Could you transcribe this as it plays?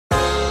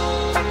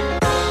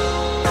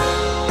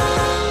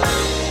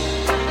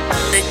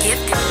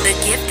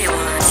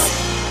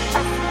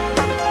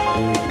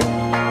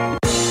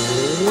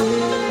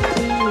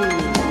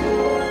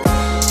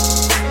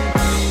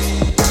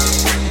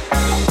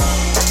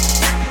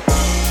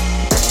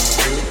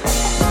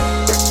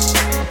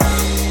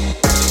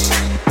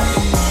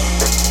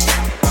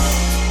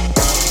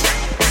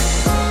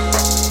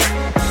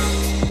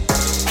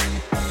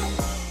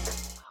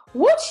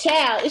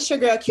Yeah, it's your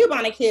girl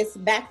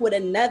Cubonicus back with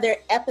another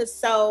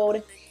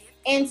episode.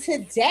 And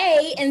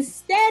today,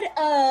 instead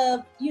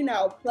of,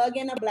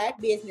 plugging a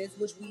black business,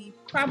 which we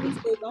probably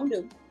still gonna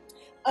do,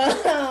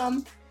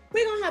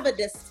 we're gonna have a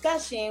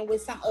discussion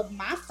with some of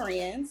my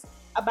friends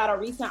about a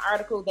recent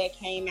article that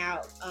came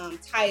out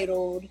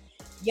titled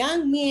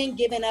 "Young Men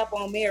Giving Up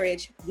on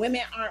Marriage,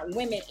 Women Aren't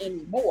Women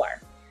Anymore."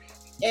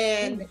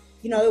 And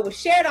it was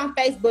shared on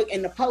Facebook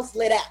and the post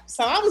lit up.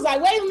 So I was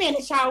like, wait a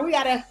minute, y'all, we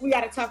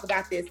gotta talk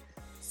about this.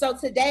 So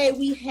today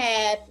we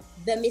have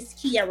the Miss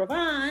Kiera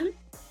Vaughn.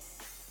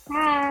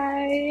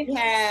 Hi. We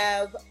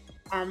have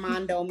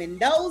Armando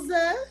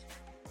Mendoza.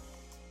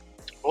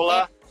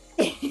 Hola.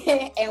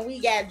 And we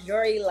got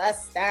Jory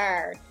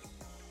Luster.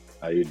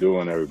 How you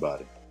doing,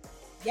 everybody?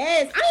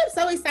 Yes, I am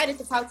so excited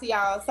to talk to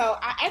y'all. So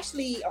I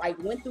actually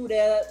went through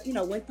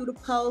the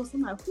post.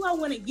 I'm like, who I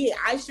want to get?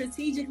 I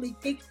strategically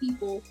picked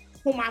people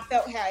whom I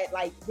felt had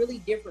really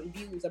different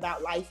views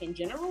about life in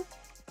general.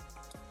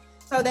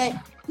 So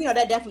that,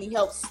 that definitely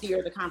helps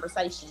steer the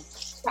conversation.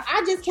 So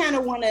I just kind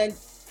of want to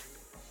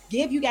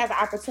give you guys the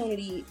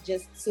opportunity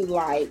just to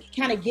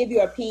kind of give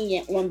your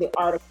opinion on the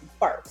article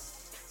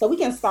first. So we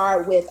can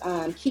start with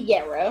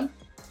Kiera.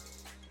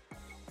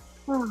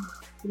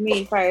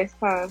 Me first,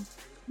 huh?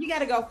 You got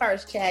to go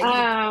first, Chad.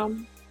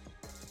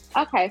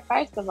 Okay,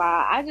 first of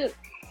all, I just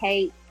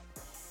hate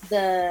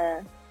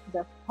the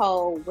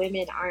whole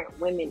women aren't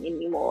women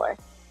anymore.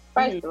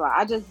 First of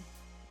all,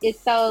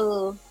 it's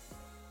so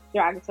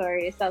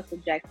derogatory, it's so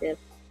subjective.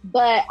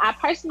 But I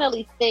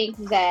personally think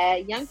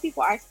that young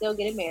people are still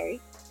getting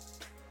married.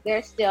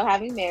 They're still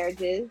having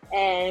marriages,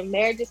 and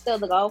marriage is still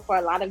the goal for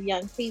a lot of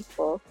young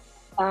people.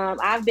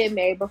 I've been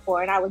married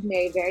before, and I was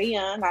married very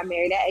young. I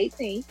married at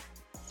 18.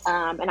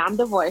 And I'm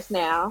divorced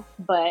now,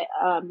 but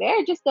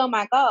marriage is still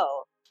my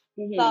goal.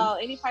 Mm-hmm. So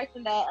any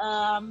person that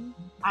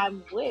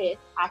I'm with,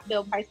 I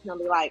feel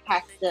personally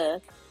has to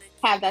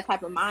have that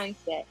type of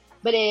mindset.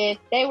 But if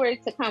they were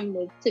to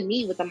come to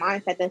me with a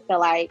mindset that feel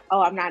like,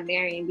 oh, I'm not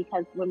marrying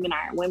because women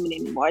aren't women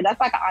anymore, that's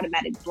like an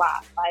automatic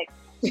block.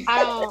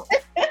 I don't.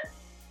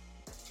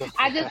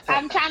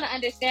 I'm trying to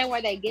understand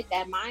where they get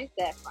that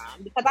mindset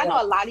from, because I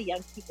know a lot of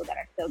young people that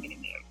are still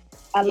getting married.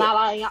 A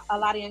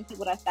lot of young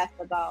people, that's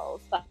the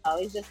goal. So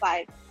it's just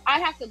I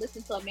have to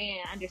listen to a man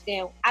and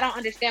understand. I don't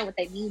understand what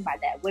they mean by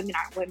that. Women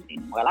aren't women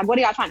anymore. What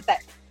are y'all trying to say?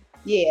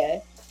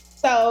 Yeah.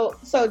 So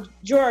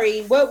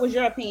Jory, what was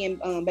your opinion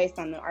based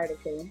on the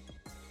article?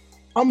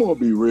 I'm gonna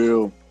be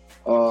real.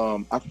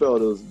 I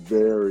felt it was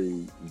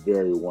very,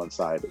 very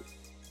one-sided.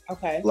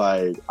 Okay.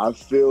 I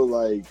feel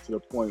to the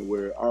point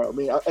where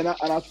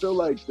I feel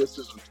like this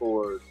isn't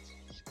towards.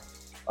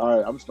 All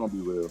right, I'm just gonna be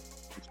real.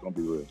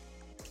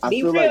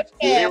 Be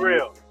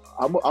real.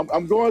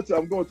 I'm going to.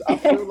 I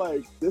feel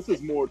like this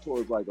is more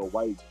towards a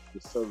white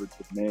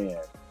conservative man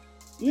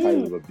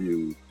type of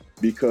abuse,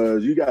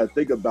 because you got to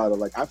think about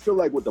it. I feel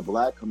like with the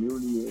black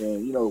community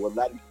and with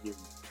Latin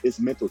community, it's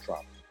mental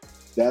trauma.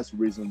 That's the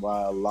reason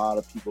why a lot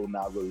of people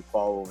not really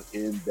following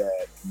in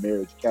that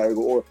marriage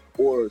category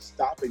or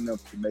stopping them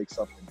to make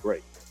something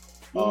great.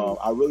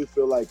 I really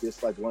feel like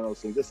it's one of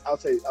those things. I'll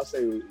say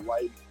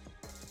white,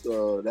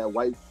 that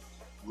white.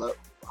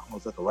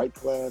 Was that the right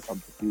class? I'm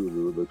confused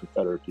with the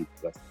Confederate people.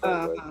 That's the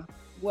right.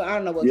 Well, I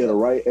don't know what. Yeah, the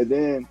right, and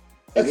then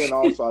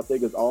also I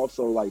think it's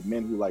also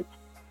men who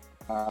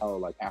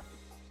power, Africa,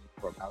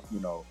 from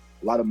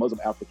a lot of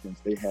Muslim Africans,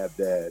 they have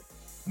that.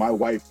 My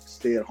wife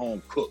stay at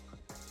home cook.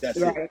 That's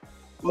right. It.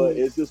 But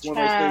it's just one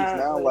of those things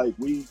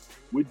now.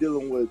 We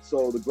dealing with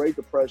the Great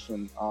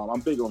Depression.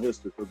 I'm big on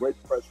history. The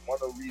Great Depression, one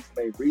of the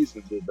main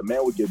reasons is the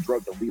man would get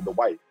drunk and leave the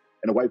wife,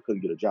 and the wife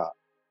couldn't get a job.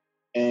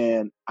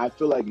 And I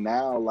feel like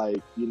now,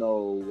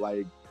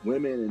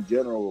 women in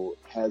general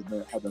have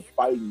been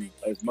fighting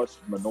as much as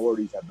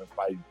minorities have been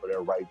fighting for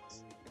their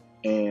rights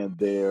and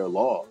their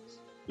laws.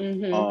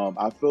 Mm-hmm.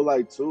 I feel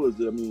like too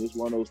it's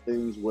one of those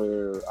things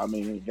where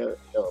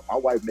hell, my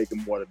wife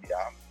making more than me.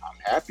 I'm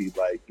happy.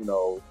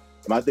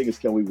 My thing is,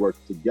 can we work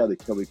together?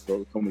 Can we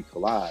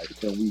collide?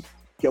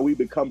 Can we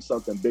become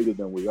something bigger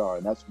than we are?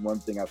 And that's one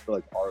thing I feel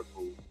like the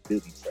article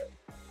didn't say.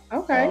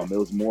 Okay. It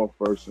was more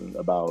person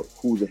about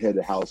who's the head of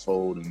the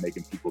household and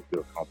making people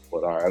feel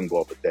comfortable. All right, I can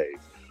go up for days.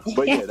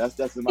 But yeah, that's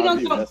my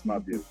view. That's my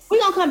view. We're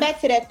gonna come back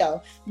to that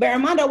though. But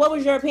Armando, what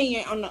was your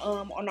opinion on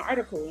the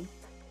article?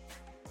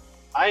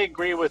 I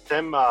agree with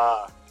him.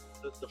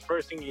 The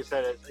first thing you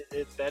said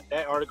is that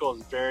article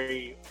is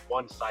very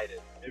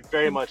one-sided. It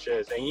very much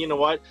is. And you know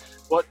what?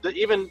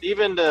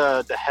 Even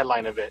the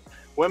headline of it,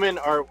 women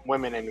aren't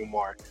women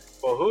anymore.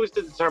 Well, who's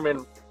to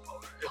determine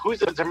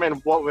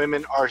what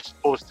women are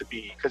supposed to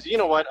be? Because you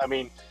know what?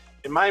 In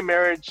my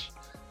marriage,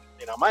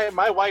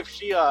 my wife,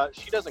 she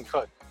doesn't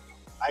cook.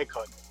 I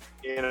cook.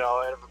 And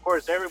of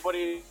course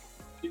everybody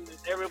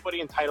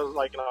entitles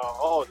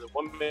the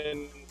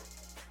women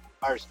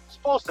are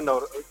supposed to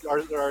know,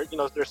 or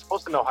they're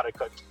supposed to know how to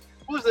cook.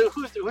 Who's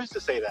to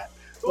say that?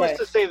 Who's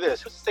to say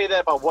this? Who's to say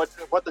that about what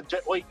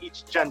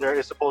each gender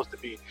is supposed to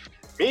be?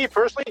 Me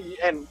personally,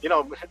 and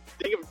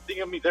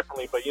think of me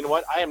differently, but you know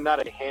what? I am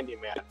not a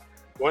handyman.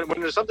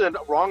 when there's something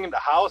wrong in the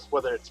house,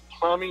 whether it's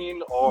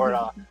plumbing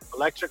or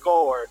electrical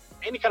or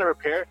any kind of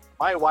repair,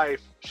 my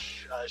wife,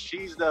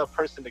 she's the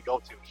person to go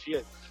to. She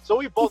is. So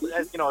we both,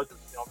 as male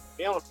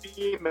and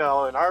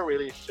female in our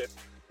relationship,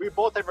 we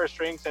both have our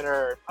strengths and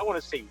our, I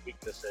want to say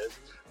weaknesses,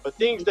 but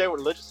things that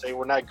let's just say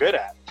we're not good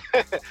at.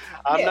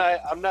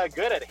 I'm not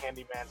good at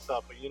handyman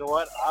stuff, but you know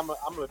what? I'm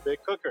a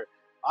big cooker.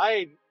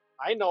 I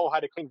know how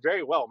to clean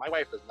very well. My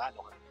wife does not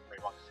know how to clean very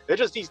well. They're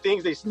just these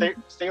things, these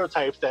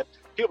stereotypes that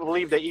people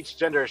believe that each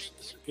gender,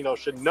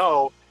 should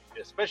know,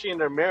 especially in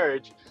their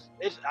marriage.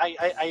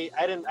 I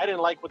didn't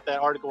like what that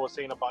article was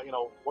saying about,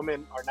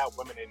 women are not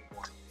women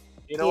anymore.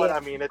 You know what I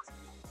mean? It's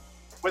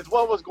with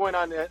what was going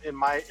on in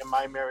my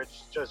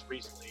marriage just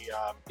recently.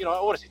 I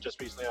want to say just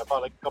recently,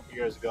 about like a couple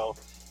years ago.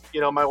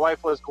 My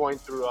wife was going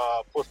through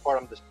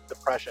postpartum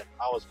depression.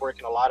 I was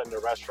working a lot in the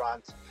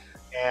restaurants,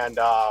 and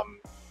I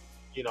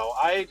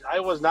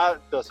was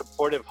not the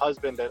supportive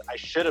husband that I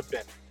should have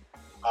been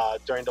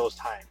during those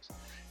times.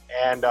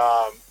 And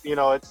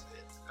it's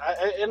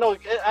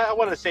I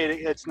want to say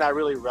it's not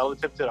really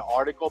relative to the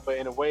article, but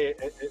in a way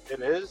it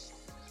is.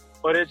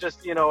 But it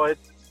just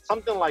it's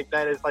something like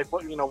that. Is like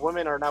what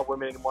women are not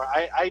women anymore.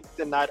 I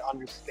did not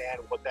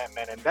understand what that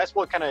meant, and that's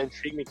what kind of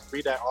intrigued me to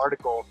read that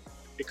article.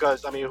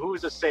 Because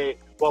who's to say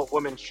what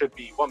women should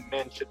be, what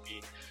men should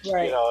be?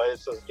 Right.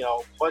 It's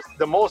what's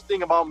the most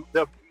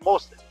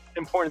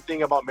important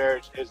thing about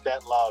marriage is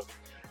that love,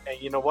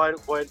 and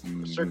what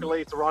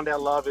circulates around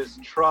that love is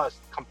trust,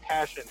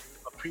 compassion,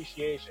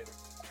 appreciation,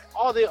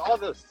 all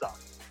the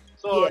stuff.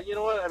 So you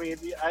know what I mean?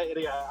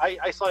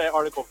 I saw that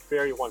article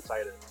very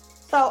one-sided.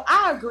 So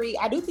I agree.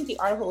 I do think the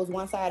article was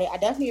one-sided. I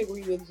definitely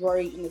agree with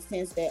Jory in the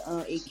sense that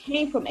it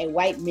came from a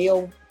white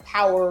male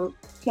power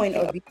point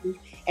of view,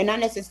 and not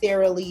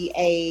necessarily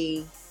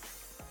a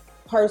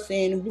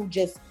person who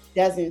just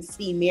doesn't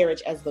see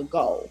marriage as the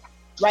goal,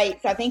 right?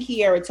 So I think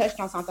Kiara touched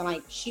on something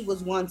like she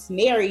was once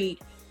married,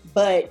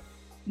 but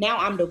now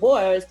I'm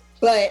divorced,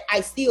 but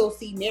I still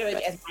see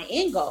marriage as my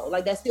end goal.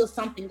 Like that's still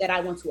something that I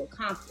want to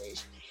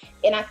accomplish.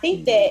 And I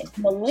think that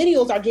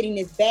millennials are getting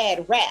this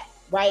bad rap,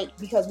 right?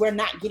 Because we're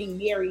not getting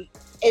married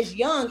as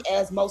young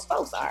as most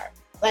folks are.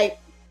 Like,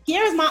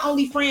 here's my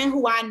only friend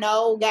who I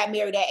know got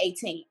married at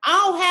 18. I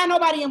don't have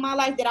nobody in my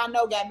life that I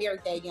know got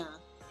married that young.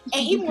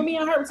 And even when me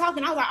and her were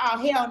talking, I was like, oh,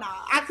 hell no.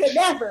 I could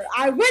never.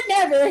 I would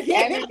never.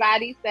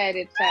 Everybody said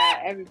it, child.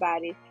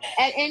 Everybody.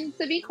 And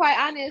to be quite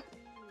honest,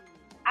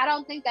 I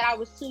don't think that I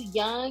was too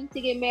young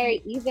to get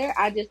married either.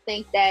 I just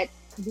think that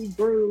we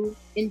grew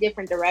in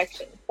different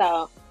directions.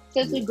 So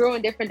since we grew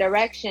in different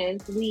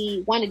directions,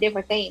 we wanted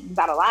different things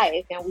out of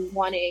life, and we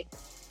wanted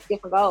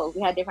different goals.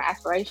 We had different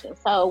aspirations.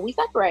 So we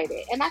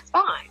separated, and that's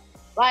fine.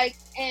 Like,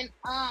 and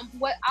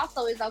what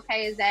also is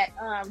okay is that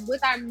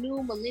with our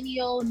new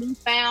millennial,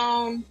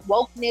 newfound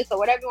wokeness, or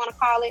whatever you want to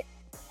call it,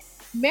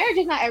 marriage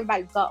is not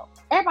everybody's goal.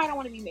 Everybody don't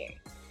want to be married.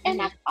 And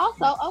that's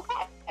also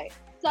okay.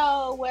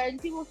 So when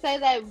people say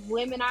that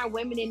women aren't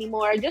women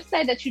anymore, just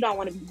say that you don't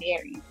want to be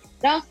married.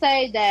 Don't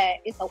say that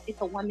it's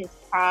a woman's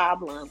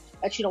problem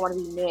that you don't want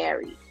to be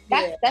married.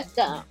 That's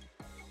dumb.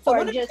 So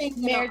or just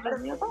marriage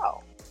isn't your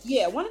goal.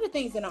 Yeah, one of the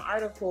things in the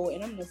article,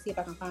 and I'm going to see if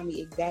I can find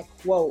the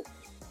exact quote,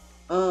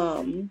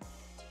 and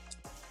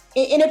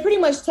it pretty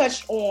much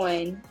touched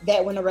on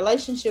that when a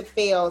relationship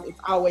fails, it's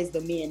always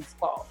the man's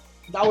fault.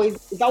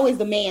 It's always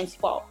the man's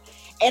fault.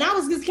 And I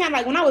was just kind of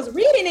like, when I was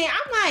reading it,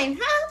 I'm like,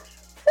 huh?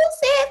 Who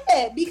said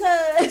that?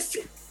 Because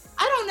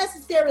I don't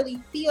necessarily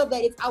feel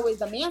that it's always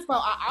the man's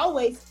fault. I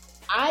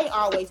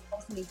always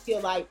personally feel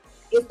like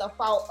it's the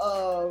fault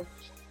of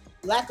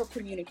lack of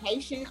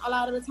communication a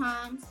lot of the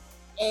times.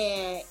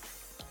 And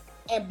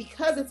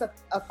because it's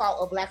a fault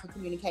of lack of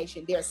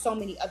communication, there are so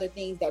many other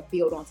things that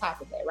build on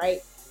top of that,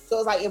 right? So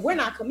it's like, if we're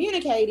not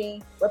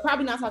communicating, we're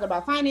probably not talking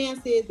about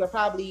finances. We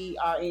probably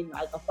are in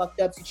like a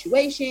fucked up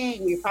situation.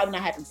 We're probably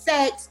not having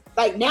sex.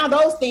 Like now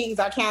those things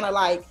are kind of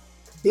like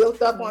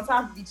built up on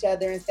top of each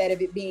other instead of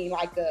it being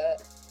like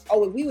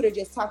if we would have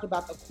just talked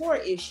about the core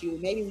issue,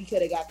 maybe we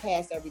could have got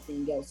past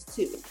everything else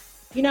too.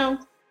 You know?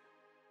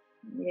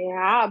 Yeah,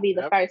 I'll be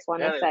the first one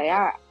to say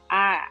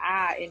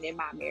I ended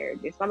my marriage.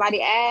 If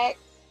somebody asked,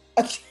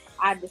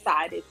 I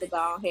decided to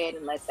go ahead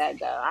and let that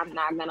go. I'm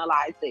not gonna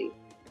lie to you.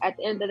 At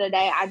the end of the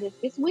day,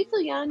 we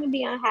too young to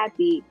be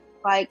unhappy.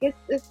 Like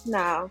it's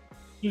no.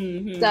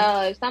 Mm-hmm.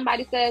 So if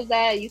somebody says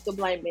that, you can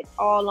blame it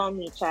all on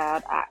me,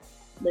 child.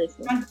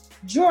 Listen,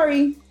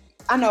 Jory,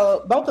 I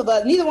know both of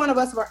us. Neither one of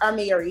us are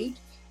married.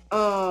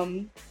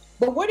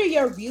 But what are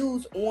your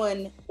views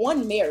on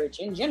marriage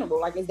in general?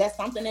 Like, is that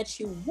something that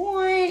you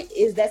want?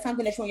 Is that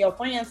something that you and your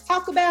friends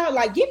talk about?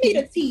 Like, give me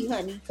the tea,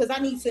 honey, because I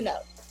need to know.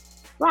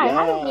 Right?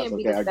 How do men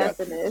be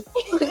discussing this?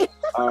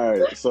 All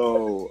right,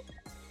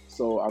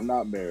 so I'm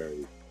not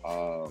married.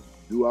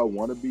 Do I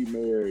want to be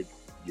married?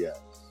 Yes,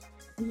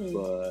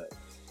 but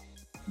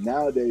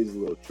nowadays it's a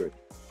little tricky.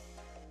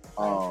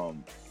 I'll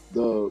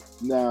go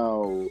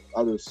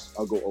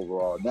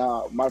overall.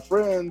 Now, my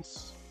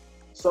friends,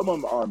 some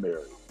of them are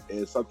married,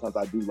 and sometimes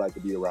I do like to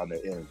be around their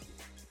energy.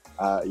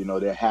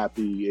 They're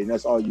happy, and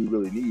that's all you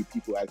really need.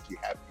 People actually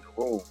happy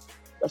the room,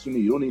 that's what you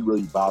need. You don't need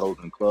really bottles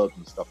and clubs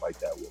and stuff like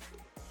that with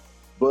it.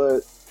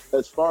 But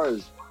as far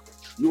as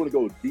you want to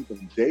go deep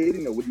in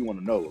dating, or what do you want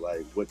to know?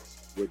 Like, which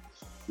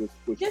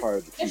part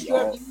of the just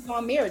your views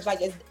on marriage? Like,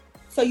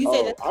 so you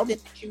say that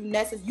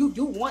you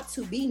do want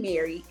to be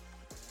married.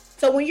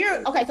 So when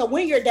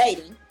you're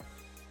dating,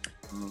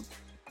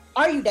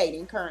 are you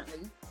dating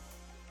currently?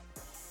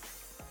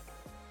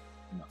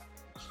 No.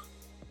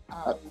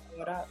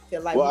 I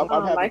feel like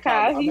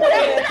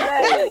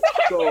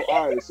so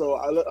all right. So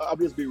I'll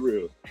just be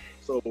real.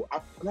 So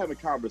I'm having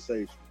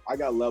conversation. I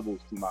got levels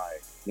to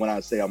when I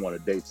say I want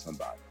to date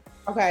somebody.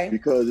 Okay.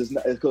 Because it's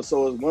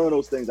one of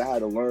those things I had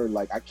to learn.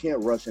 Like, I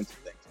can't rush into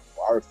things.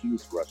 I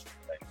refuse to rush into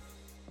things.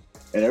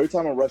 And every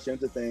time I rush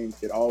into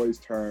things, it always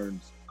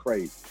turns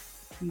crazy.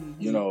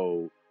 You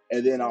know.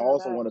 And then I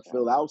also want to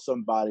fill out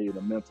somebody in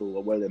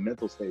where their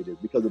mental state is.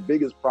 Because the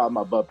biggest problem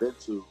I bump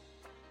into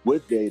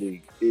with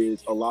dating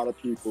is a lot of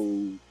people,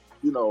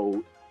 you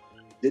know,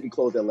 didn't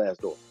close their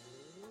last door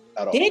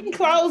at all. Didn't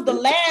close the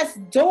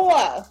last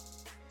door.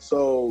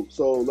 So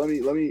let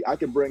me I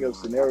can bring up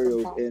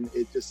scenarios, and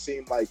it just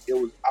seemed like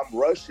they're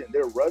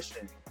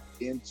rushing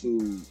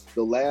into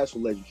the last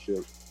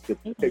relationship to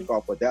pick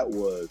off what that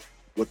was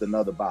with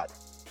another body.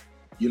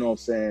 You know what I'm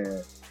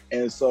saying?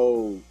 And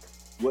so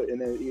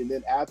and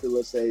then after,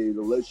 let's say the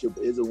relationship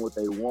isn't what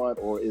they want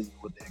or isn't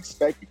what they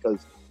expect,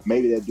 because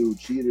maybe that dude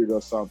cheated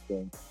or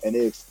something and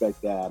they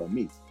expect that out of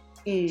me.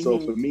 So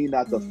for me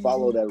not to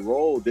follow that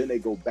role, then they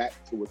go back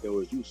to what they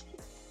was used to.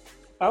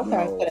 Okay.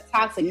 You know, the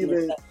toxic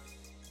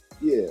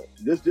yeah,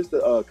 just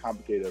the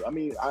complicated. I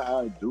mean,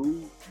 I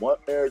do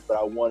want marriage, but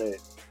I want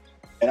it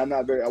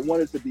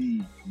to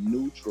be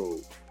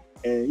neutral.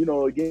 And, you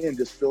know, again,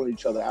 just filling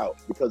each other out.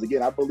 Because,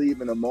 again, I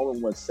believe in a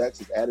moment when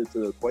sex is added to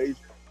the equation,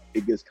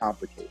 it gets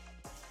complicated.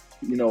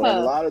 You know, and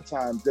a lot of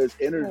times there's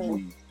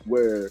energies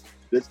where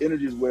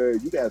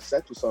you can have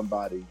sex with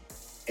somebody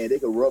and they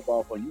can rub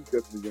off on you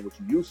differently than what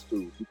you used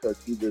to,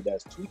 because either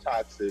that's too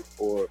toxic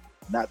or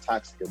not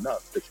toxic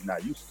enough that you're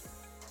not used to.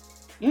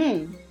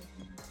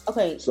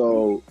 Okay.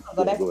 So,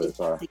 go back to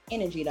toxic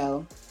energy,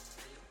 though.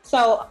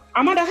 So,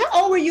 Armando,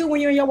 how old were you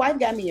when you and your wife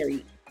got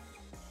married?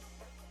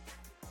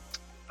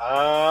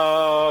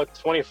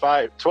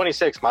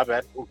 26, my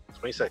bad.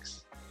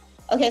 26.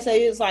 Okay, so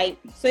it was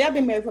so y'all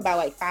been married for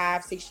about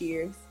 5-6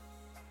 years?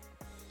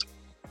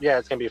 Yeah,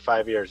 it's gonna be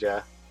 5 years,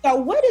 yeah. So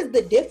what is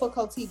the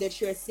difficulty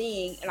that you're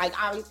seeing? Like,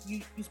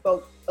 you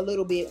spoke a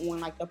little bit on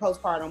the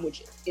postpartum,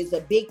 which is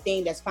a big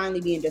thing that's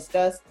finally being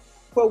discussed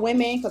for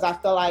women, because I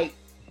feel like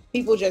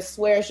people just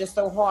swear it's just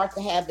so hard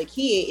to have the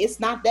kid. It's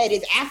not that.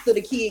 It's after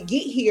the kid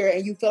get here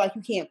and you feel like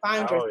you can't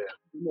find yourself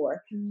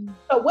anymore.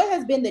 So what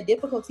has been the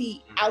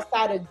difficulty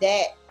outside of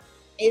that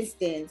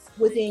instance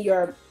within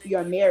your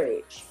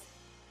marriage?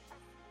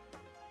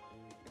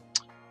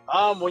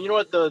 Well, you know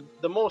what,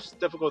 the most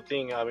difficult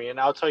thing, I mean,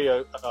 I'll tell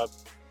you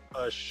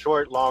a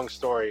short, long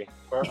story,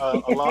 or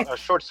a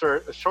short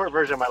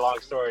version of my long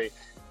story.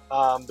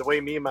 The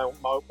way me and my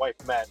wife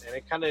met, and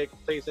it kind of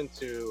plays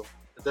into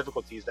the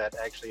difficulties that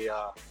actually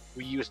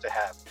we used to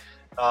have.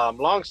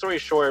 Long story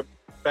short,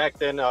 back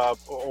then,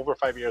 over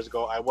 5 years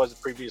ago, I was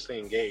previously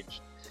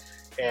engaged,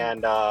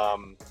 and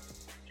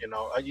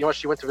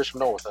she went to Bishop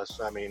Noel with us.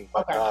 I mean,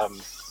 but I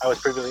was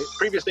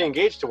previously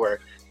engaged to her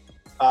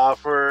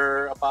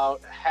for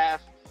about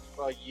half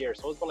a year.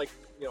 So it was about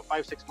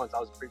 5-6 months. I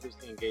was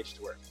previously engaged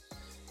to her,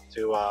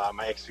 to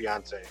my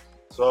ex-fiance.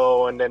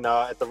 So, and then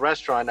at the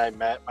restaurant, I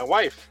met my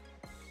wife,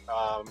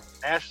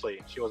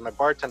 Ashley. She was my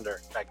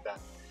bartender back then.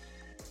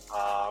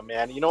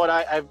 And you know what?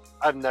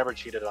 I've never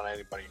cheated on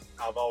anybody.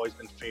 I've always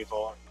been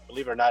faithful.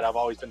 Believe it or not, I've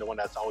always been the one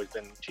that's always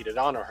been cheated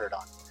on or hurt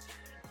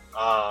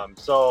on.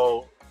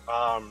 So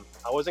I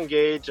was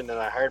engaged, and then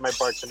I hired my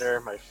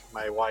bartender,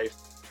 my wife,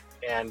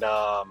 and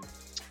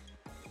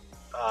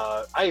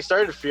I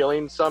started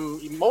feeling some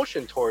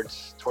emotion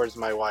towards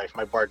my wife,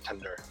 my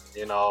bartender.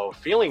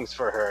 Feelings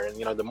for her,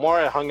 and the more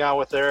I hung out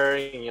with her,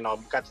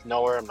 got to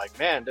know her, I'm like,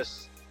 man,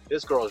 this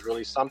girl is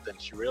really something.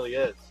 She really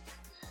is.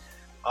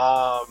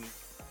 And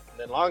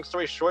then, long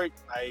story short,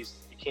 I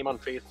became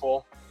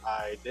unfaithful.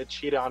 I did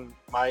cheat on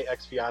my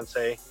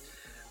ex-fiance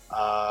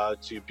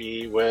to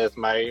be with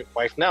my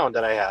wife now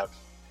that I have.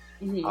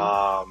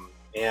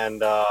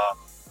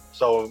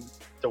 So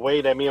the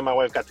way that me and my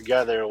wife got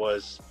together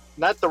was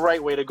not the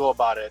right way to go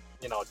about it.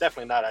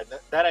 Definitely not. I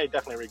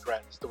definitely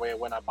regret. It's the way I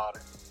went about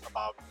it,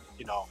 about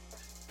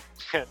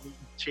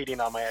cheating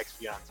on my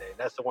ex-fiance.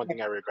 That's the one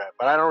thing I regret.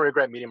 But I don't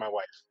regret meeting my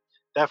wife.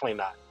 Definitely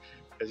not.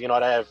 Because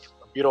I have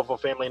a beautiful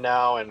family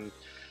now. And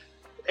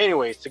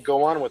anyways, to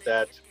go on with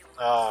that,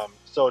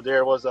 so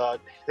there was a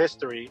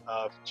history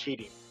of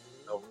cheating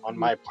on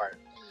my part.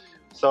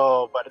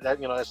 So, but that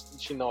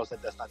she knows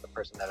that that's not the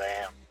person that I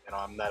am.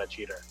 I'm not a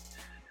cheater.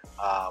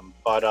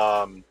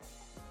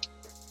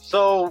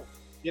 So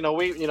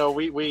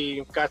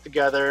we got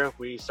together.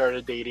 We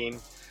started dating.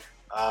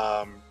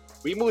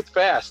 We moved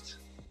fast,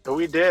 but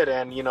we did.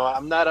 And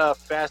I'm not a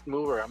fast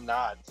mover. I'm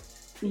not.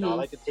 I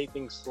like to take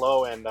things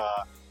slow. And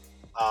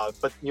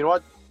but you know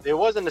what? it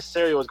wasn't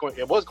necessarily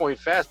it was going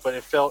fast, but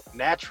it felt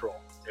natural.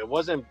 It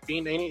wasn't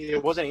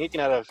anything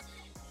out of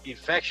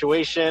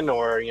infatuation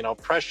or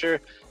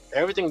pressure.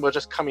 Everything was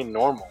just coming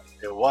normal.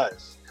 It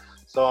was.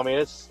 So I mean,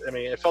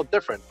 it felt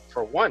different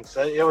for once.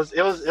 It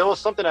was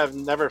something I've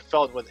never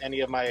felt with any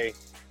of my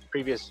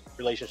previous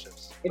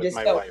relationships with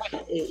my wife.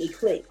 It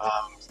clicked.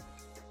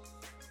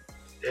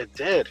 It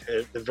did.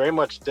 It very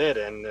much did,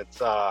 and it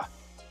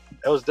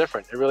was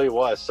different. It really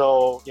was.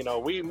 So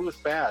we moved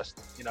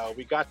fast.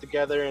 We got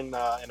together in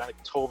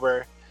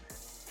October.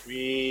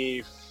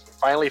 We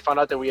finally found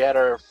out that we had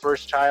our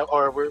first child,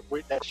 or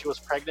that she was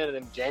pregnant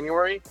in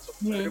January. So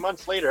 3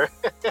 months later,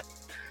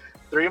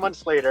 3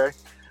 months later,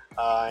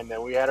 and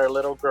then we had our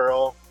little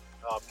girl,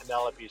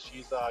 Penelope.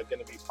 She's going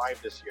to be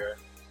 5 this year.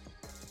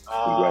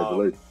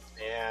 Congratulations.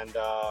 And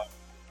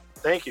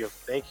thank you.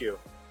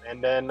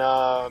 And then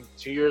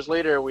 2 years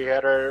later, we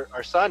had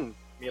our son,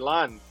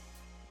 Milan.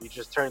 He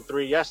just turned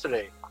 3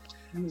 yesterday.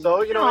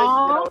 So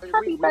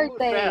happy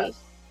birthday.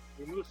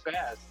 We moved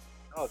fast.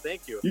 Oh,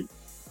 thank you.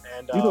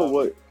 And you know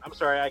what? I'm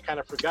sorry, I kind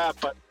of forgot,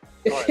 but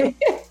go ahead.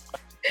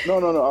 No.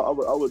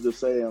 I was just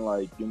saying,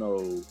 like,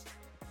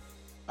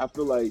 I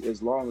feel like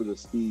as long as the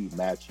speed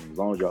matching, as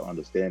long as y'all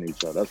understand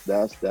each other,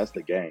 that's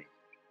the game.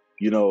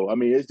 I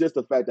mean, it's just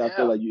the fact that I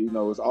feel like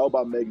it's all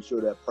about making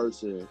sure that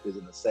person is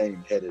in the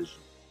same head as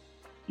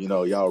you.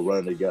 Y'all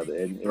running together,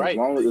 and right. As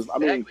long as I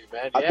mean,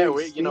 man. I think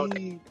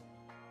speed,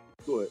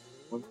 Go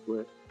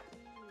ahead.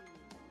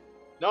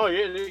 No,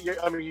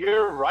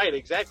 you're right.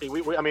 Exactly.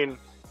 I mean,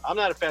 I'm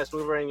not a fast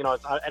mover, and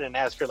I didn't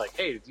ask her like,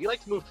 "Hey, do you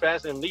like to move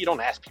fast?" And you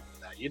don't ask people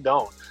that. You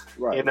don't.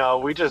 Right.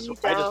 We just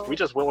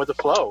went with the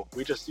flow.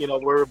 We just,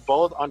 we're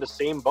both on the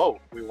same boat.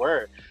 We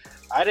were.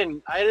 I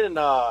didn't.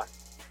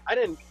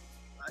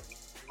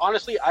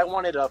 Honestly, I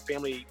wanted a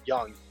family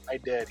young. I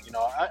did.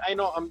 I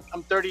know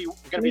I'm 30. I'm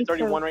gonna be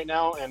 31 right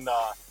now, and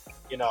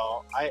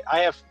I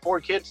have 4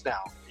 kids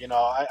now.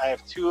 I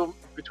have 2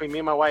 between me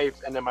and my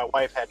wife, and then my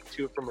wife had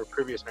 2 from her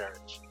previous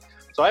marriage.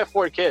 So I have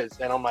 4 kids,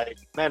 and I'm like,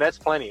 man, that's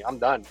plenty. I'm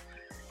done.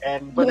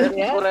 But that's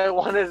what I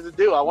wanted to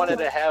do. I wanted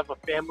to have a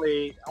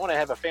family. I want to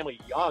have a family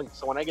young,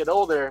 so when I get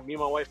older, me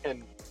and my wife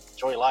can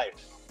enjoy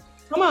life.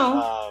 Come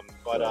on.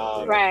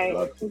 Right.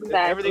 Exactly.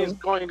 Everything's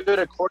going good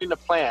according to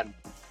plan.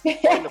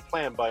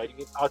 But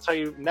I'll tell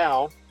you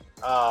now,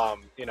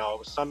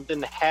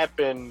 something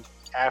happened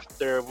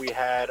after we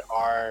had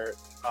our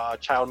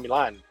child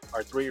Milan,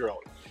 our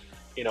 3-year-old.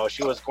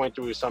 She was going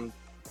through some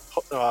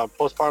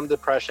postpartum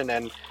depression,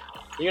 and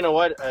you know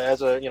what?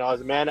 As a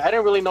man, I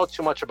didn't really know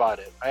too much about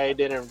it. I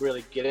didn't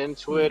really get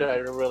into it. I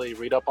didn't really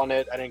read up on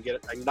it. I didn't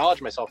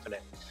acknowledge myself in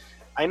it.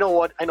 I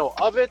know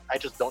of it. I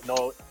just don't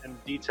know in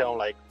detail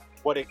like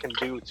what it can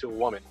do to a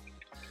woman.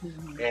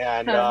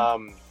 And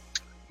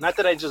not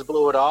that I just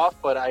blew it off,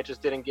 but I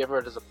just didn't give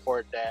her the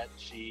support that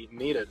she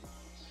needed.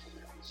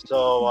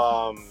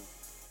 So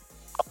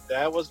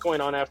that was going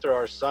on after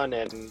our son,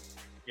 and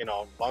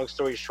long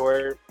story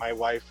short, my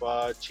wife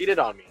cheated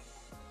on me.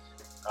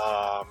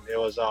 It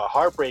was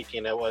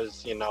heartbreaking. It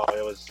was it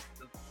was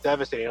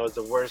devastating. It was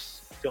the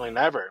worst feeling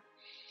ever.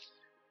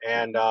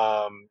 And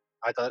I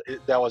thought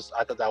that was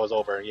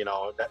over.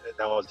 That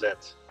was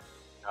it.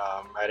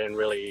 I didn't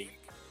really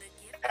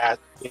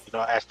ask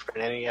for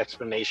any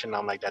explanation.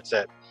 I'm like, that's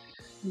it.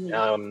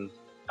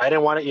 I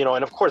didn't want to,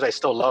 and of course I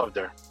still loved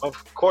her.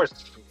 Of course,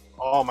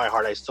 all my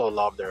heart, I still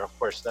loved her. Of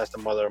course, that's the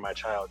mother of my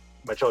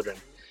children.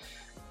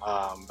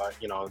 But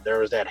there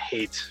was that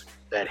hate,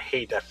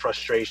 that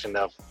frustration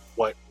of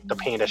the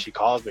pain that she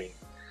caused me.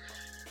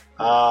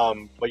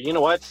 But you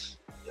know what?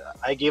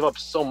 I gave up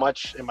so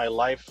much in my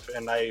life,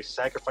 and I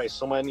sacrificed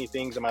so many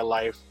things in my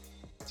life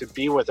to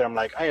be with her. I'm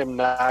like, I am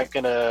not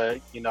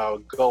gonna,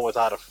 go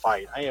without a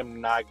fight. I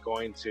am not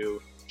going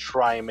to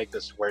try and make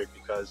this work,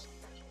 because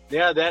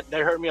that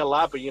hurt me a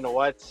lot. But you know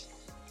what?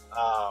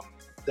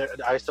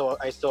 I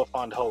still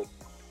found hope.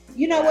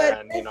 You know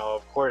what? And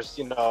of course,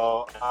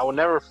 I will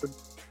never.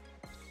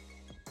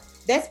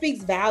 That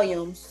speaks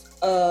volumes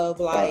of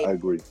like. I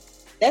agree.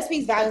 That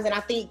speaks volumes, and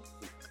I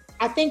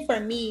think for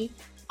me,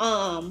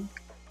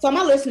 so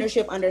my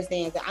listenership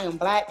understands that I am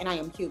Black and I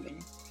am Cuban.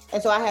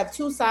 And so I have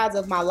 2 sides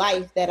of my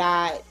life that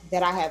I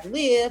have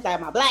lived. I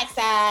have my Black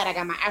side, I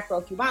got my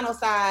Afro-Cubano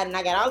side, and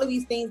I got all of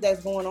these things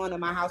that's going on in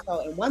my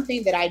household. And one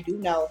thing that I do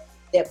know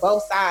that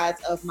both sides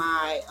of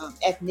my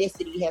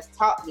ethnicity has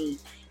taught me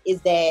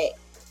is that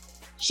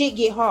shit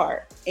get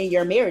hard in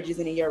your marriages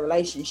and in your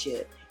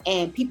relationship.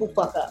 And people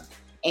fuck up.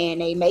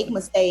 And they make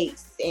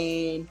mistakes,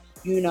 and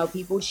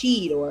people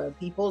cheat or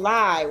people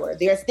lie, or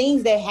there's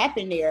things that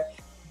happen there.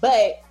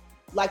 But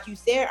like you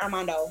said,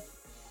 Armando,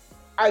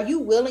 are you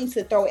willing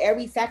to throw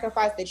every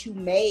sacrifice that you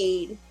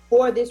made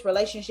for this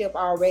relationship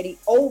already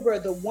over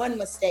the one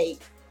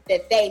mistake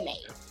that they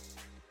made?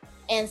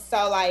 And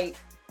so, like,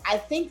 I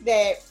think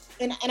that,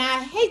 and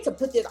I hate to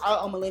put this all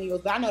on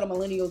millennials, but I know the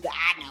millennials that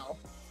I know,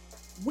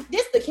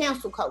 this the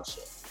cancel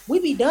culture. We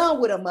be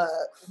done with a mug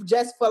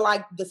just for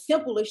like the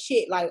simplest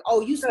shit. Like, oh,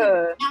 you sleep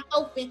not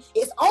open,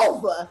 it's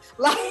over.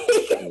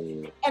 Like,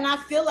 and I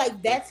feel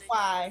like that's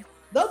why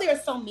though there are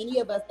so many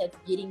of us that's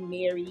getting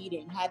married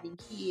and having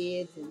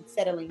kids and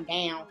settling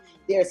down,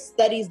 there are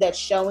studies that's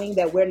showing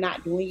that we're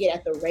not doing it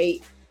at the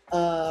rate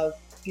of,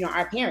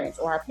 our parents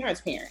or our parents'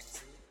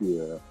 parents.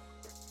 Yeah.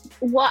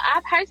 Well,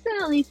 I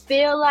personally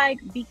feel like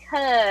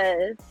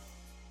because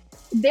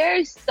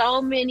there's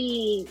so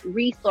many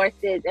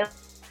resources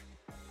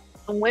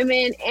and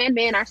women and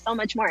men are so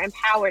much more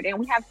empowered, and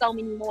we have so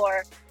many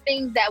more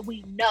things that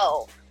we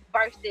know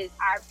versus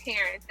our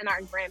parents and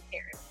our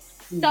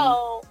grandparents. Mm-hmm.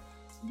 So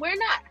we're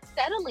not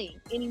settling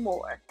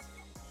anymore.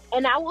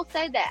 And I will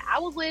say that I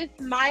was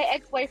with my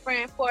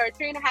ex-boyfriend for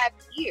 3.5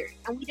 years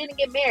and we didn't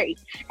get married.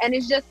 And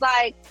it's just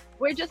like,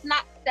 we're just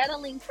not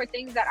settling for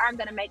things that aren't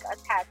going to make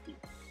us happy.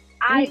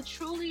 I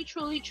truly,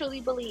 truly,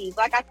 truly believe,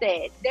 like I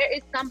said, there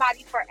is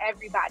somebody for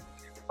everybody.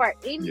 For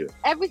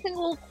every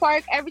single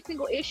quirk, every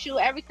single issue,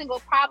 every single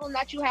problem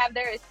that you have,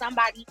 there is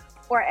somebody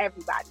for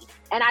everybody.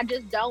 And I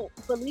just don't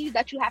believe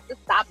that you have to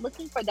stop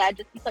looking for that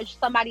just because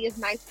somebody is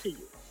nice to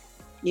you.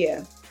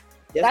 Yeah.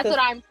 That's what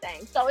I'm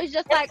saying. So it's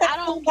just like, I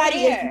don't care.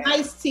 Somebody is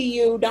nice to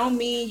you don't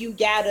mean you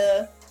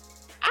gotta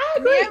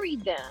marry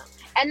them.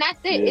 And that's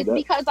it. It's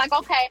because, like,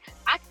 okay,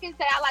 I can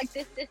say I like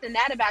this, and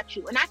that about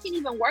you. And I can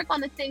even work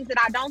on the things that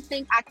I don't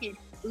think I can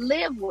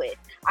live with.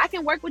 I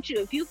can work with you.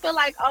 If you feel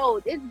like,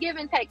 oh, it's give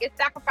and take, it's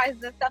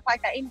sacrifices and stuff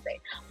like that, anything.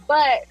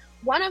 But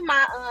one of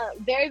my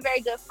very,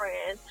 very good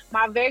friends,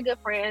 I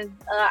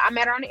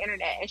met her on the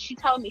internet, and she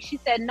told me, she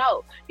said,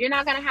 no, you're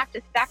not going to have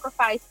to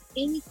sacrifice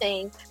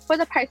anything for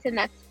the person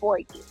that's for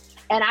you.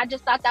 And I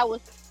just thought that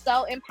was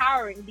so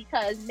empowering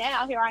because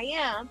now here I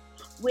am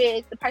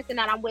with the person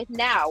that I'm with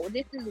now.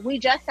 We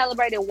just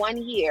celebrated 1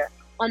 year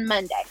on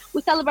Monday.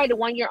 We celebrated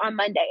 1 year on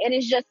Monday. And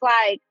it's just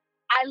like,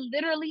 I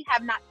literally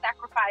have not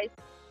sacrificed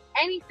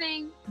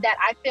anything that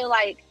I feel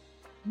like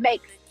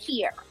makes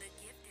here.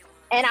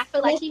 And I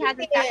feel like he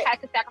hasn't had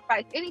to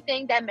sacrifice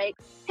anything that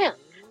makes him.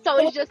 So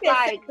it's just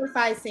like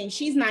sacrificing.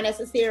 She's not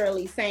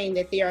necessarily saying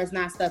that there is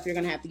not stuff you're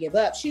going to have to give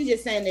up. She's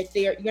just saying that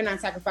you're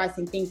not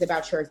sacrificing things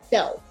about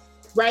yourself,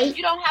 right?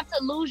 You don't have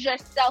to lose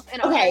yourself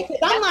in a okay. Because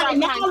I'm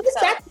not now. This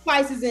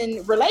sacrifices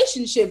in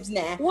relationships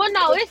now. Well,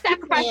 no, it's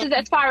sacrifices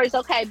as far as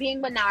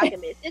being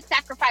monogamous. It's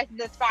sacrifices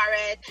as far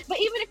as, but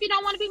even if you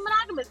don't want to be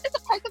monogamous, it's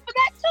a person for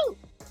that too.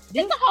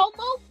 There's a whole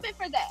movement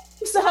for that.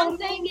 So what I'm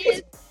saying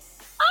is,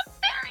 I'm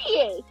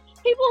serious.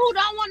 People who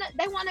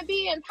they want to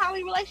be in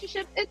poly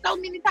relationships. It's so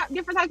many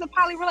different types of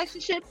poly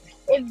relationships.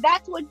 If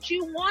that's what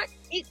you want,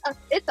 it's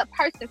a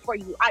person for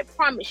you. I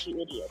promise you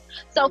it is.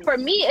 So for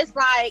me, it's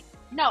like,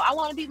 no, I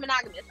want to be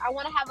monogamous. I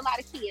want to have a lot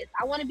of kids.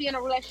 I want to be in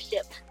a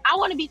relationship. I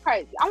want to be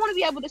crazy. I want to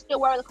be able to still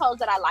wear the clothes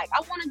that I like.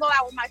 I want to go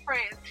out with my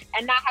friends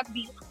and not have to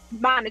be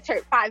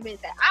monitored 5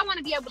 minutes. I want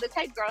to be able to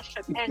take girls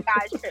trips and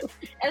guys trips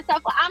and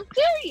stuff. I'm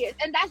serious,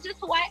 and that's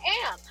just who I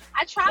am.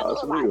 I travel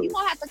a lot. You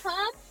gonna have to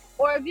come.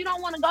 Or if you don't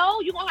want to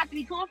go, you're going to have to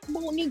be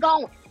comfortable with me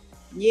going.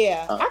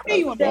 Yeah, I feel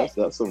you on that.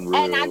 That's some real...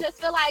 And I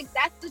just feel like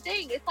that's the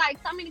thing. It's like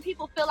so many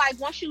people feel like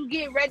once you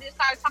get ready to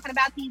start talking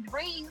about these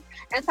rings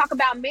and talk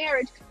about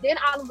marriage, then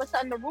all of a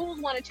sudden the rules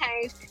want to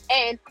change.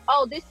 And,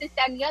 oh, this, that,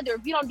 and the other.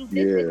 If you don't do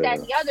this, that,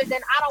 and the other,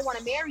 then I don't want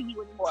to marry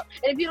you anymore.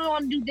 And if you don't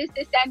want to do this,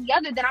 that, and the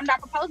other, then I'm not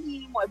proposing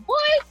you anymore. Boy,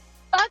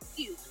 fuck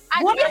you.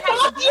 I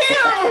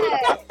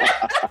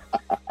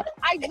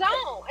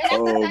don't.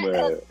 And that's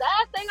the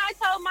last thing I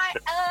told my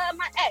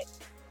ex.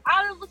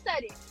 All of a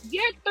sudden,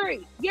 year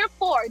 3, year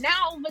 4,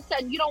 now all of a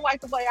sudden you don't like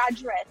the way I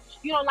dress.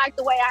 You don't like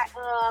the way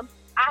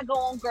I go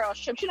on girls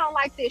trips. You don't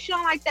like this. You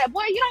don't like that.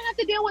 Boy, you don't have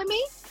to deal with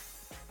me.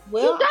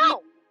 Well, you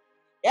don't.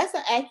 That's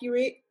an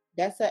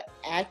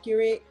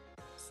accurate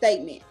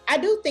statement. I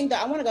do think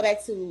that I want to go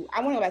back to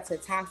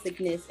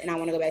toxicness, and I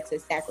want to go back to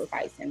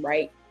sacrificing,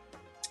 right?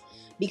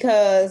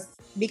 Because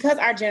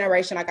our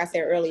generation, like I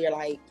said earlier,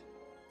 like,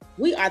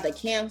 we are the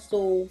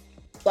cancel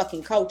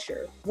fucking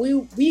culture.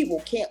 We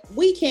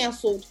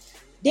canceled.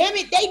 Damn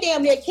it, they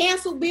damn near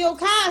canceled Bill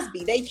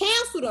Cosby. They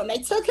canceled him. They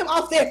took him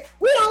off there.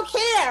 We don't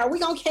care. We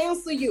gonna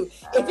cancel you.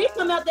 If it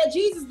come out that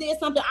Jesus did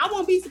something, I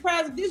won't be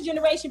surprised if this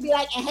generation be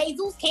like, and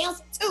Jesus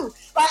canceled too.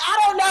 Like, I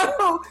don't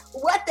know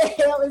what the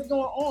hell is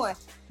going on.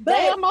 But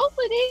they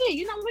mostly did.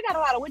 You know, we got a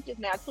lot of witches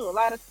now too. A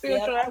lot of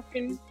spiritual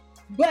African.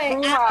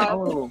 But I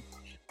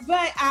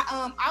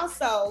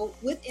also,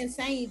 within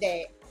saying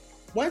that,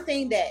 one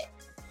thing that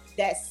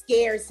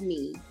scares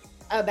me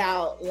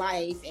about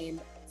life,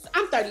 and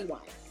I'm 31,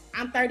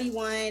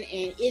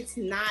 and it's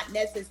not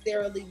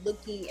necessarily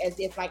looking as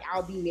if like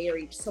I'll be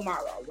married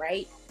tomorrow,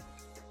 right?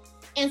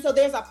 And so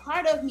there's a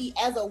part of me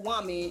as a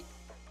woman,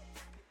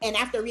 and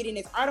after reading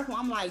this article,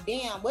 I'm like,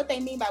 damn, what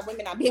they mean by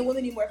women not being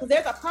women anymore? Because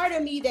there's a part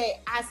of me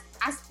that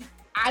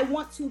I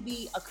want to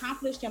be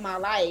accomplished in my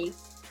life,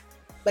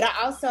 but I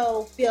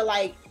also feel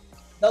like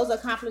those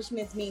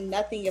accomplishments mean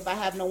nothing if I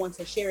have no one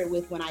to share it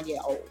with when I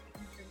get old,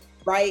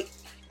 right?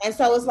 And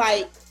so it's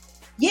like,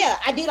 yeah,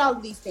 I did all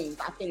of these things.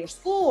 I finished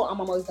school. I'm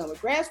almost done with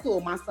grad school.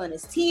 My son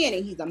is 10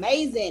 and he's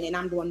amazing. And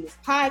I'm doing this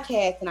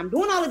podcast and I'm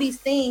doing all of these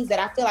things that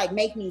I feel like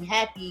make me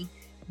happy.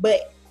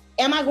 But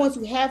am I going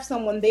to have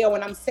someone there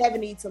when I'm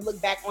 70 to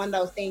look back on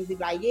those things and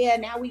be like, yeah,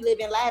 now we live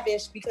in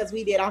lavish because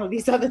we did all of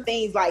these other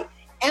things? Like,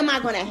 am I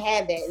going to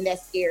have that? And that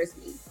scares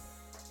me.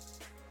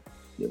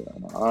 Yeah,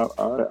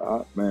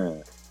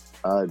 man,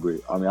 I agree.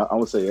 I mean, I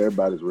would say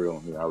everybody's real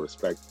on here. I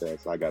respect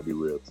that, so I gotta be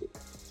real too.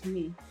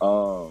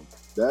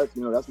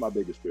 Mm-hmm. That's my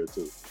biggest fear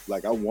too.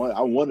 Like, I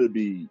wanted to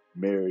be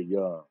married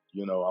young.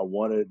 I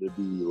wanted to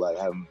be like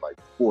having like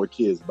 4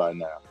 kids by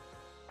now.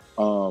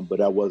 But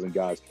that wasn't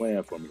God's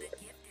plan for me.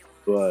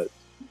 But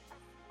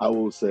I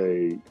will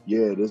say,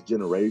 yeah, this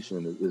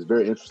generation is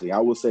very interesting. I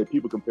will say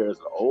people compare us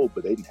to the old,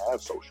 but they didn't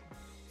have social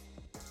media.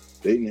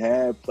 They didn't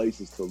have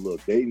places to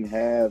look. They didn't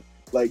have,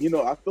 like,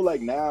 I feel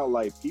like now,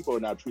 like, people are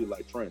not treated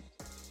like trends.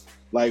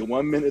 Like,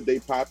 one minute they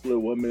popular,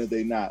 one minute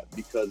they not,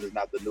 because it's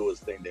not the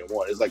newest thing they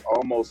want. It's like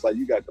almost like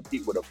you got to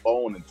compete with a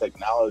phone and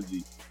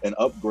technology and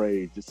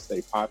upgrade just to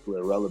stay popular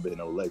and relevant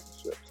in a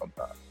relationship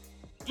sometimes.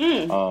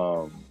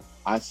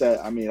 I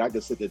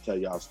could sit there and tell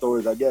y'all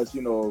stories. I guess,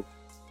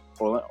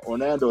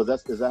 Orlando, is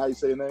that how you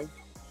say your name?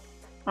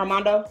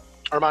 Armando.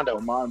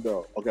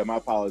 Okay, my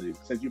apologies.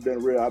 Since you've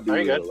been real, I'll be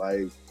real. Good.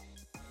 Like,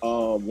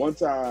 one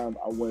time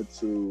I went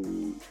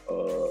to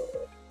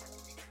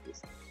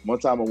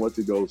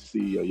go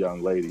see a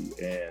young lady,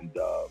 and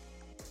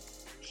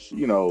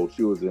she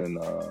was in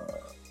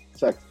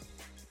Texas,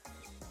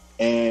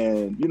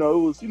 and it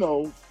was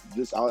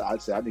just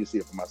I'd say I need to see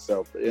it for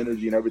myself. The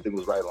energy and everything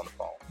was right on the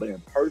phone, but in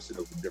person it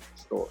was a different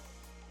story.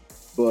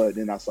 But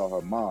then I saw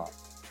her mom,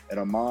 and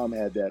her mom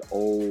had that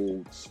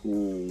old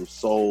school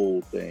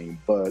soul thing,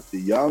 but the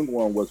young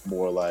one was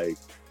more like,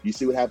 you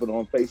see what happened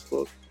on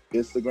Facebook,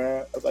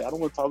 Instagram? I was like, I don't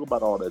want to talk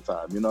about all that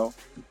time,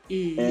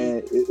 Mm-hmm.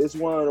 And it's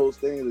one of those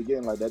things,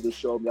 again, like that just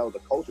showed me that was a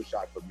culture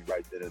shock for me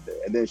right then and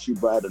there. And then she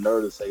had the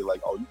nerve to say, like,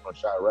 oh, you from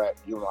Chirac,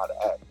 you don't know how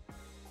to act.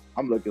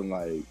 I'm looking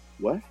like,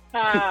 what?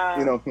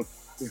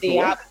 See,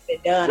 I've been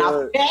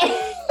done.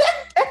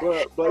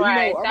 But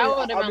right.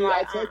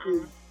 I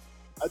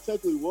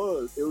technically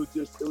was. It was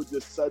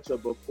just such a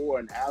before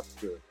and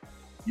after,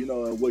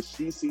 and what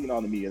she's seen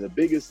on me. And the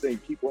biggest thing,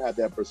 people have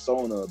that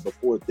persona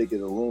before they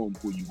get in the room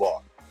who you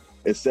are,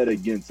 instead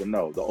of getting to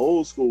know. The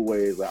old school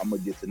way is like, I'm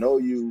gonna get to know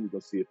you, we're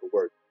gonna see if it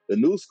works. The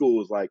new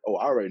school is like, oh,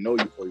 I already know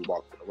you before you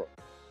walk in the room.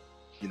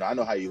 I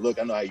know how you look,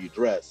 I know how you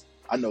dress,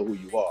 I know who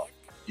you are.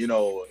 And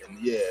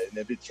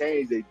if it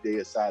changed, they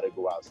decide to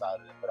go outside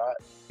of it. But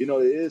it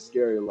is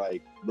scary,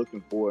 like looking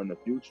forward in the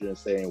future and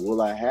saying,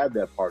 will I have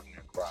that partner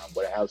in crime?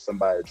 Would I have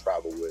somebody to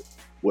travel with?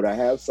 Would I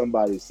have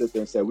somebody sit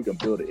there and say, we can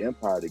build an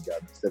empire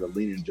together instead of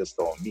leaning just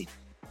on me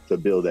to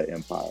build that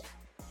empire?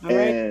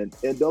 And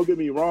don't get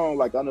me wrong,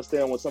 like,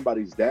 understand when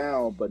somebody's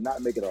down, but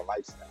not make it a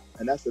lifestyle.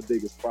 And that's the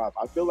biggest problem.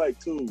 I feel like,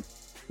 too,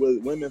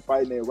 with women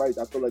fighting their rights,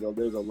 I feel like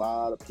there's a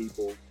lot of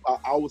people.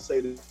 I would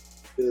say this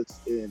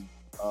in,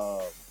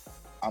 I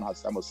don't know how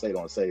I'm going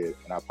to say it,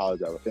 and I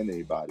apologize if I offend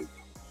anybody,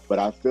 but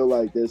I feel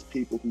like there's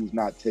people who's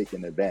not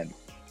taking advantage,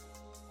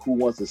 who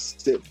wants to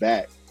sit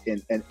back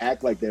and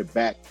act like they're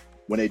back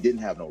when they didn't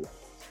have no rights,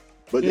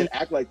 but then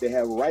act like they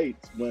have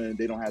rights when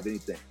they don't have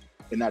anything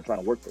and not trying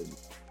to work for you.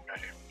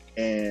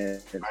 And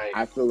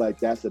I feel like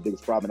that's the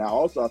biggest problem. And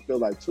I feel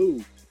like,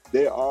 too,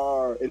 there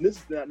are, and this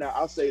is now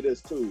I'll say this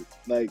too,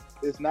 like,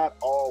 it's not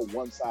all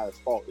one side's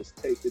fault. It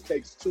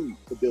takes two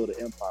to build an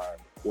empire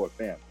or a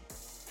family.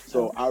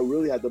 So I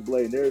really have to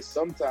blame. There's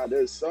some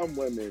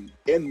women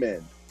and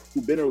men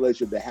who've been in a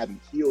relationship that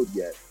haven't healed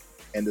yet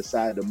and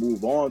decide to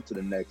move on to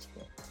the next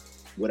one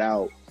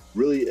without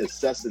really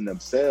assessing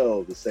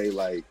themselves to say,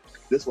 like,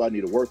 this is what I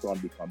need to work on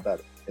to become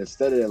better.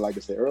 Instead of that, like I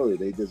said earlier,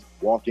 they just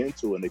walk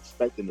into it and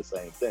expecting the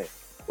same thing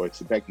or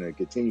expecting to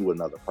continue with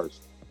another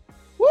person.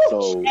 Woo, so,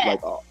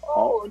 like,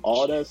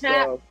 all that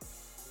stuff.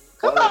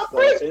 Come on,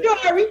 preach,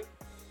 Jory.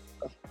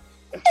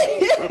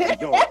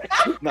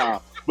 Nah,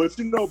 but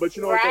you know,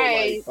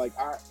 right. like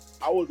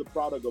I was a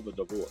product of a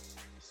divorce.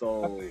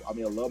 So, I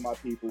mean, I love my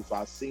people. So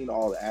I've seen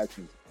all the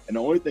actions. And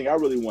the only thing I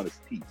really want is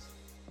peace.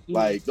 Mm-hmm.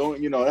 Like,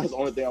 that's the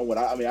only thing I want.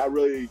 I mean, I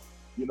really,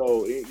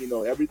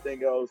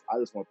 everything else, I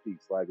just want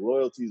peace. Like,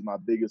 loyalty is my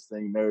biggest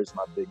thing. Marriage is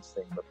my biggest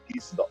thing. But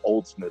peace is the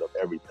ultimate of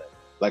everything.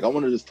 Like, I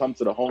want to just come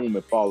to the home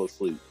and fall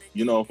asleep,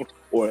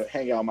 or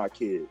hang out with my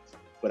kids.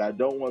 But I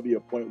don't want to be a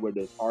point where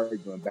there's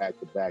arguing back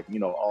to back,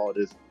 all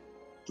this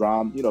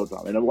drama,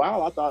 drama. And a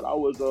while I thought I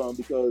was,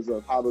 because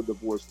of how the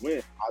divorce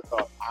went, I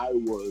thought I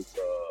was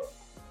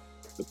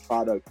the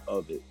product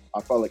of it.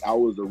 I felt like I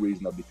was the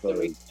reason of, because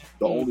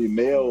the only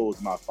male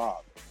was my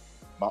father.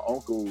 My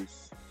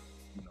uncles,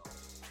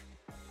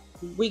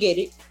 we get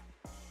it.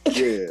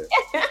 Yeah.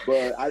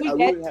 But I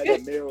really had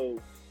that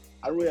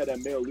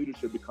male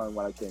leadership become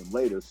when I came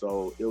later.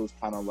 So it was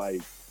kind of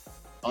like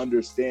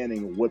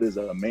understanding what is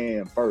a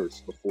man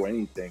first before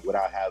anything,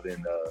 without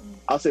having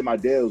I'll say my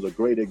dad was a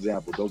great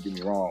example, don't get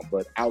me wrong,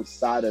 but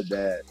outside of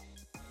that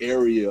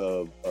area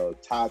of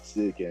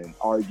toxic and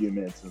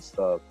arguments and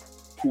stuff,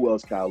 who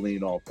else can I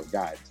lean on for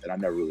guidance? And I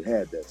never really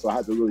had that, so I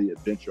had to really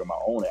adventure on my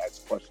own and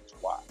ask questions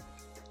why.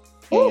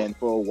 And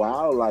for a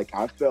while, like,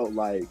 I felt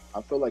like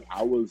I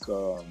was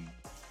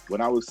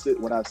when I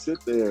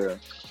sit there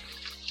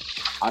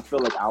I feel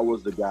like I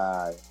was the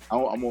guy.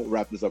 I'm gonna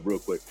wrap this up real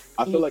quick.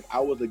 I feel like I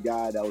was the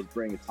guy that was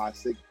bringing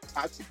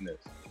toxicness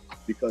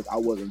because I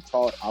wasn't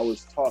taught. I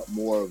was taught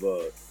more of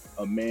a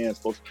man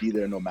supposed to be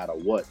there no matter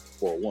what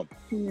for a woman.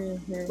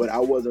 Mm-hmm. But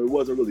it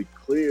wasn't really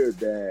clear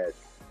that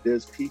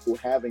there's people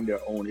having their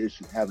own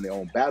issues, having their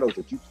own battles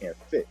that you can't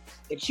fix.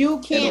 That you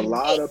can't. And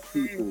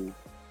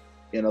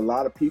a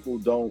lot of people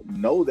don't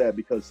know that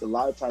because a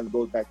lot of times it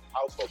goes back to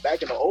household.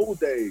 Back in the old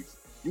days,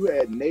 you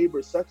had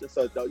neighbors such and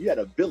such. You had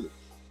a village.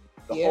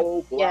 The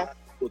whole block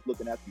was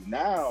looking after you.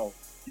 Now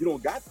you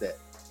don't got that.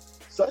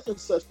 Such and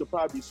such could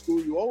probably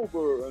screw you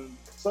over, and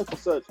such and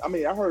such. I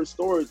mean, I heard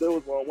stories. There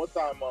was one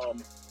time.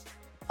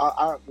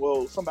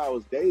 Somebody I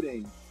was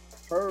dating.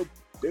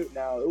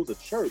 Now it was a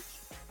church,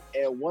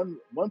 and one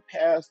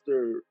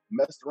pastor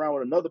messed around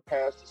with another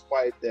pastor's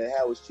wife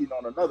that was cheating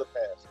on another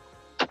pastor.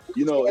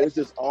 You know, it's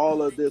just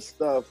all of this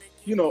stuff.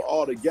 You know,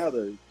 all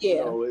together. Yeah.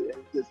 You know, it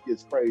just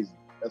gets crazy.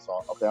 That's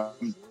all. Okay,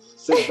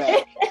 sit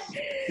back.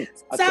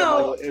 I said my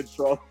little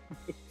intro.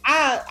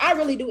 I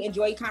really do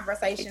enjoy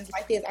conversations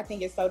like this. I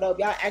think it's so dope.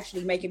 Y'all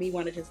actually making me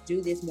want to just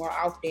do this more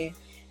often.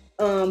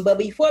 But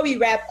before we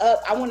wrap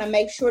up, I want to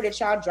make sure that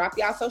y'all drop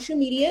y'all social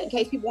media in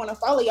case people want to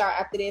follow y'all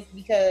after this,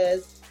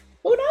 because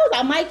who knows,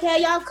 I might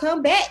have y'all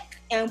come back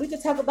and we can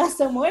talk about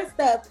some more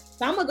stuff.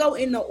 So I'm gonna go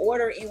in the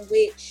order in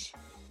which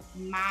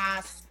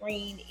my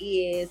screen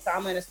is. So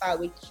I'm gonna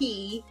start with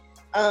Key.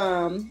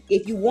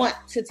 If you want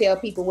to tell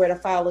people where to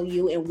follow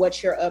you and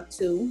what you're up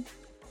to.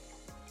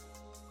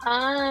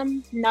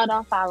 No,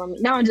 don't follow me.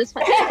 No, I'm just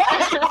playing.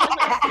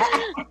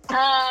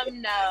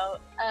 No.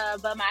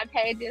 But my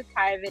page is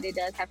private. It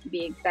does have to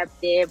be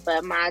accepted.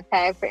 But my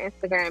tag for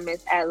Instagram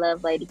is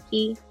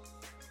 @LoveLadyKey.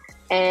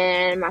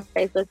 And my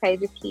Facebook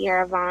page is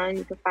Kiara Vaughn.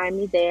 You can find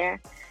me there.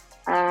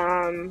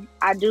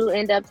 I do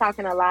end up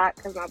talking a lot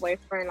because my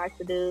boyfriend likes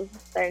to do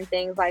certain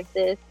things like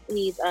this.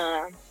 He's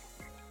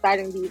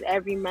starting these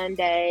every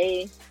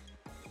Monday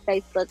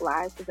Facebook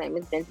Live. His name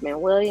is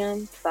Benjamin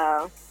Williams.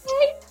 So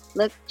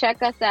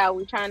check us out.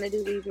 We're trying to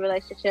do these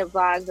relationship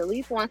vlogs at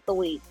least once a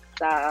week.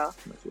 So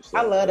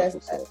I love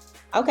that stuff.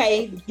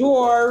 Okay,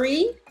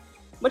 Dory,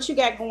 what you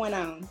got going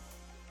on?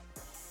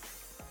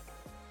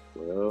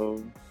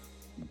 Well,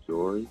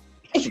 Dory,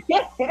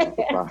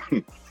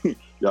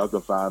 y'all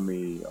can find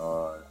me.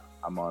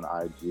 I'm on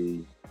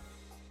IG,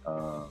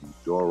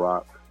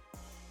 Dorock.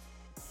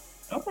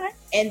 Okay,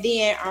 and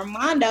then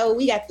Armando,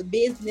 we got the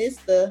business,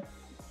 the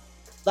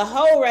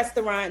whole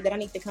restaurant that I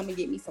need to come and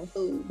get me some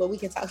food, but we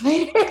can talk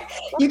later.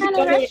 What kind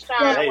of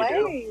restaurant?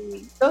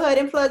 Go ahead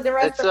and plug the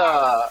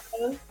restaurant.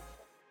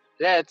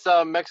 It's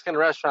a Mexican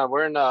restaurant.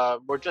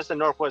 We're just in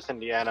Northwest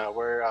Indiana.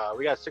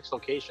 We got 6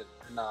 locations.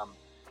 And,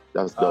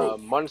 that's dope.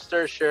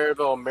 Munster,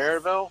 Cherryville,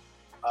 Maryville,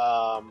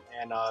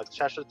 and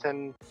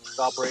Chesterton,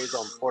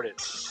 Valparaiso, and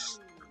Portage.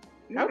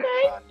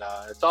 Okay. And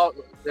it's all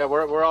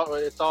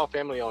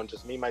family owned.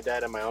 Just me, my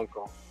dad, and my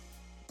uncle.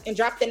 And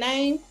drop the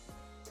name.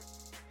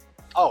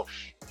 Oh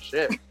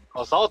shit!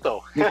 El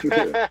Salto.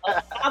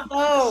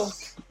 Salto.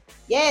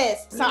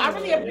 Yes. So I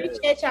really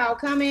appreciate y'all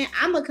coming.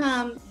 I'ma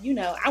come. You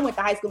know, I went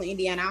to high school in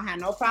Indiana. I don't have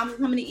no problem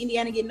coming to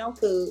Indiana getting no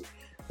food.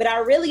 But I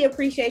really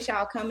appreciate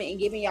y'all coming and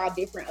giving y'all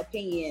different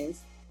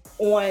opinions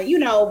on, you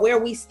know, where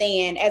we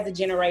stand as a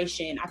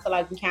generation. I feel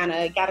like we kind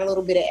of got a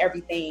little bit of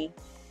everything,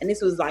 and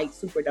this was like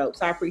super dope.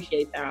 So I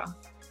appreciate y'all.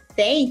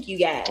 Thank you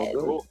guys.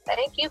 Cool.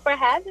 Thank you for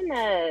having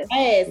us.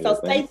 Yes. So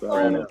stay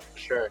tuned.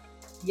 Sure.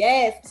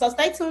 Yes. So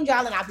stay tuned,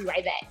 y'all, and I'll be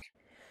right back.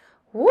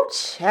 Woo,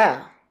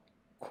 child.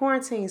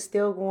 Quarantine's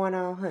still going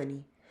on,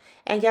 honey.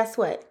 And guess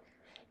what?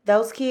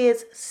 Those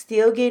kids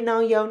still getting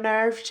on your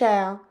nerves,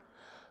 child.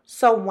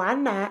 So why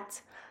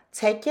not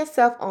take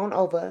yourself on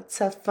over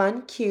to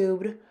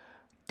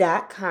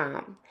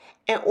funcubed.com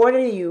and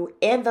order you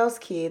and those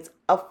kids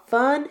a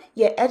fun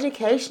yet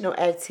educational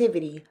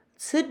activity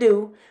to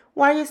do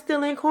while you're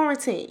still in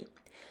quarantine.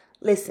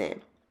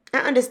 Listen, I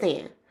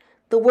understand.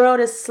 The world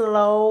is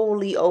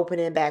slowly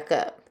opening back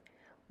up,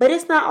 but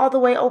it's not all the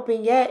way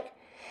open yet.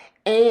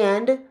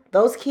 And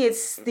those kids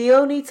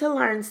still need to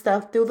learn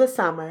stuff through the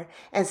summer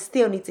and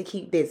still need to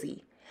keep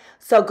busy.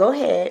 So go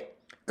ahead,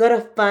 go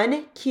to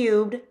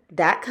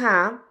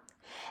funcubed.com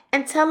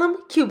and tell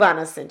them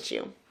Cubana sent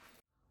you.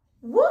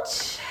 Woo,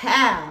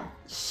 child.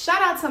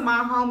 Shout out to my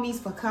homies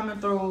for coming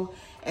through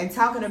and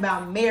talking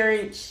about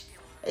marriage,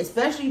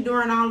 especially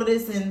during all of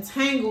this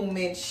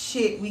entanglement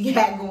shit we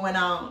got going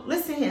on.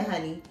 Listen here,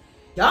 honey.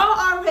 Y'all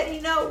already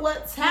know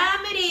what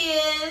time it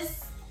is.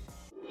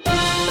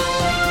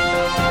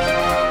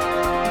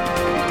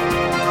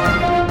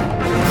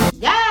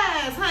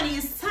 Yes, honey,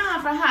 it's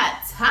time for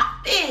Hot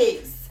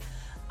Topics.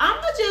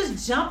 I'ma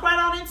just jump right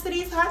on into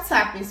these hot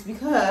topics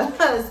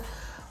because,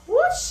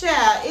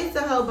 child, it's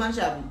a whole bunch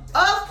of them.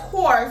 Of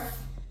course,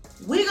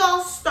 we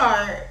gonna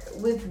start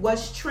with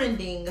what's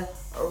trending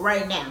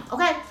right now,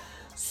 okay?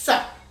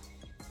 So,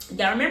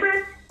 y'all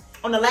remember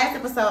on the last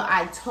episode,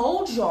 I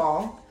told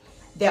y'all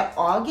that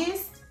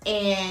August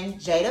and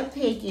Jada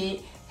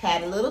Pinkett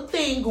had a little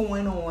thing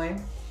going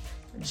on.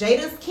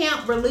 Jada's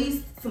camp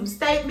released some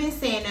statements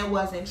saying that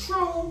wasn't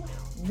true.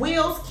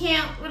 Will's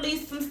camp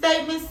released some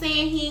statements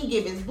saying he didn't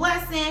give his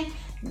blessing.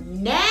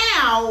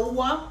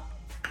 Now,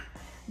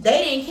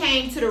 they didn't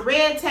came to the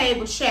red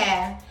table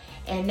chat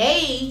and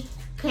they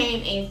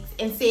came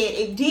and said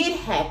it did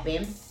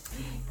happen.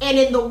 And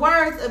in the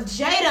words of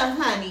Jada,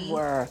 honey,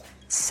 were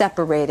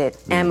separated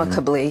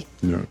amicably.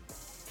 Yeah.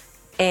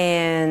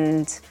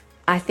 And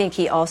I think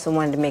he also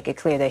wanted to make it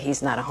clear that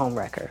he's not a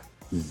homewrecker,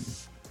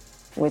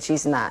 which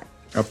he's not.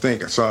 I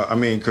think so. I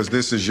mean, because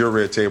this is your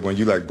red table, and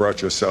you like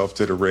brought yourself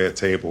to the red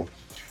table.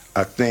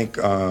 I think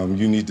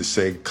you need to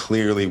say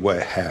clearly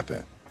what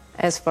happened.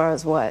 As far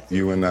as what?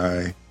 You and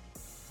I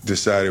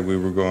decided we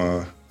were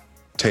going to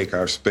take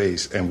our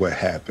space, and what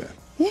happened?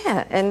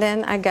 Yeah, and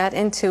then I got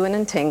into an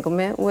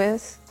entanglement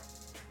with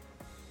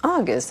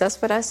August. That's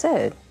what I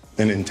said.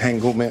 An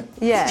entanglement?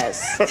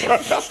 Yes.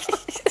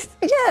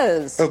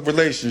 Yes. A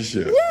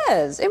relationship?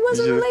 Yes, it was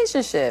a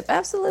relationship.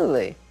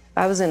 Absolutely.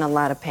 I was in a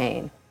lot of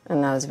pain.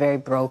 And I was very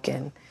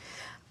broken.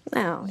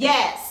 Now.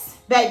 Yes,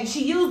 baby.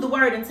 She used the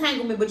word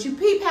entanglement, but you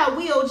peep how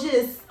Will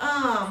just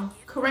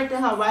corrected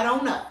her right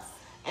on up.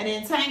 And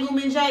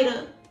entanglement,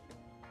 Jada,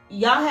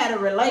 y'all had a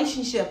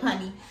relationship,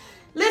 honey.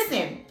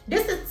 Listen,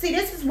 this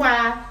is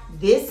why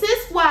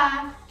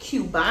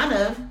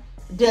Cubana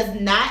does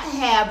not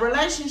have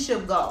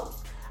relationship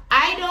goals.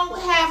 I don't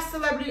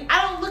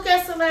look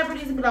at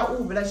celebrities and be like,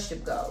 ooh,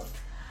 relationship goals.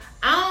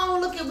 I don't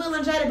look at Will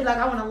and Jada and be like,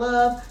 I want to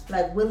love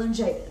like Will and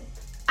Jada.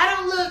 I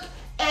don't look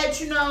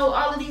at,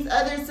 all of these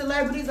other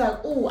celebrities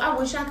like, ooh, I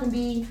wish I could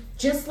be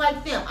just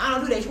like them. I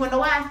don't do that. You want to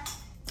know why?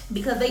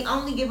 Because they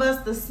only give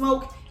us the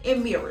smoke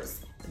and mirrors.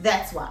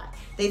 That's why.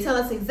 They tell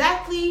us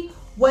exactly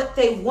what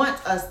they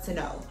want us to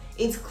know.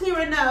 It's clear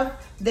enough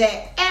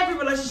that every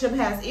relationship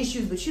has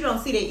issues, but you don't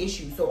see their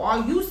issues. So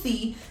all you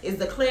see is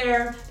the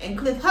Claire and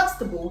Cliff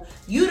Huxtable.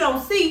 You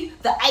don't see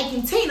the Ike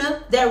and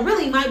Tina that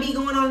really might be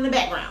going on in the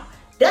background.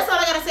 That's all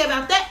I got to say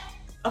about that.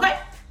 Okay?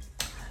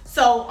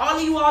 So all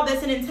of you all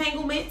that's in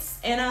entanglements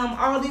and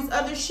all these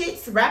other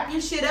shits, wrap your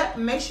shit up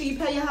and make sure you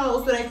pay your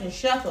hoes so they can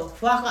shut the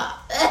fuck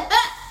up.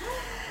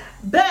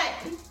 But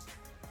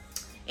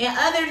in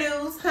other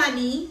news,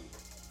 honey,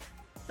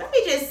 let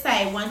me just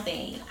say one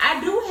thing. I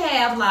do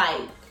have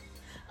like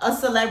a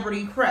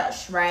celebrity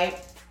crush,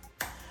 right?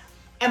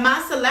 And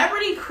my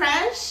celebrity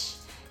crush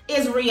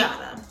is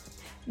Rihanna.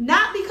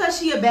 Not because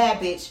she a bad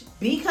bitch,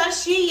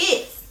 because she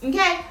is,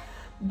 okay?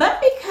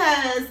 But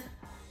because,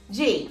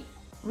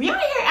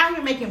 Rihanna out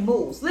here making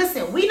moves.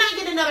 Listen, we not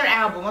getting another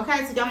album,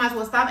 okay? So y'all might as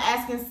well stop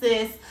asking,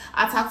 sis.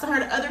 I talked to her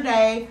the other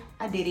day.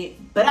 I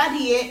didn't, but I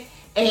did.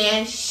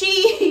 And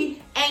she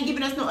ain't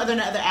giving us no other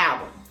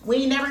album. We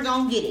ain't never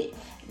gonna get it.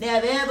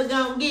 Never ever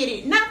gonna get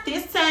it. Not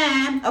this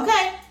time,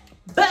 okay?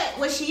 But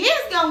what she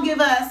is gonna give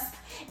us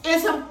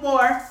is some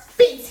more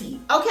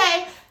Fenty,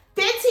 okay?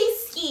 Fenty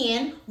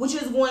Skin, which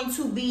is going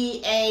to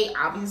be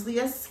obviously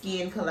a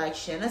skin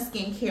collection, a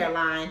skincare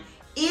line,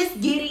 is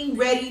getting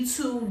ready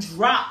to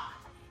drop.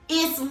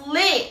 It's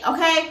lit,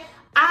 okay?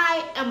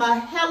 I am a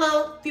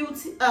hella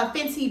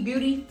Fenty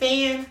Beauty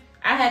fan.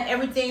 I have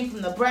everything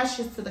from the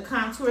brushes to the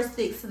contour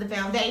sticks to the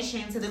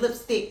foundation to the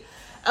lipstick,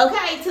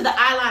 okay, to the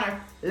eyeliner.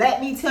 Let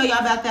me tell y'all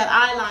about that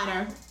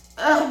eyeliner.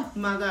 Oh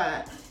my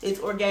God, it's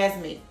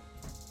orgasmic.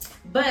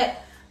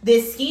 But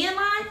this skin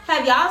line,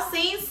 have y'all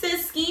seen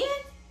Sis Skin?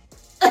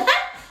 I'm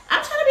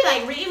trying to be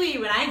like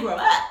Riri when I grow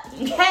up,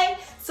 okay?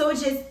 So it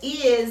just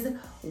is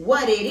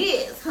what it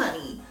is,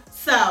 honey.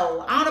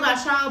 So, I don't know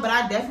about y'all, but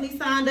I definitely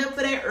signed up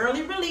for that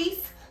early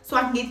release so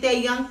I can get that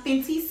young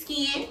Fenty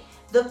Skin,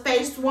 the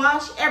face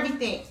wash,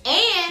 everything.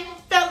 And,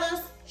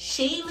 fellas,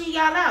 she ain't leave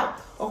y'all out.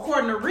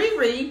 According to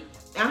Riri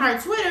on her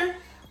Twitter,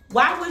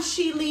 why would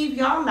she leave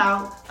y'all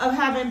out of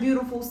having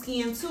beautiful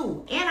skin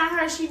too? And I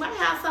heard she might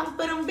have something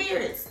for them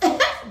beards.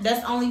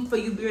 That's only for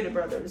you bearded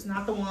brothers,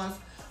 not the ones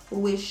who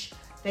wish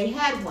they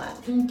had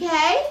one.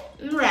 Okay?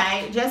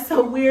 Right. Just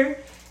so we're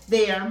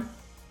there.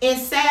 In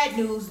sad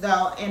news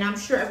though, and I'm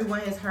sure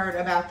everyone has heard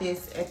about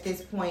this at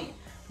this point,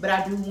 but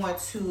I do want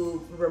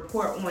to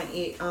report on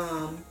it.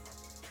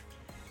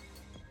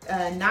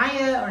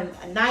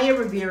 Naya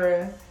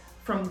Rivera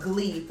from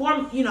Glee,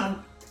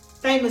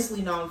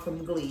 famously known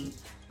from Glee.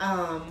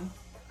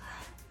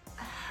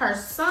 Her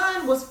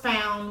son was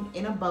found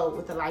in a boat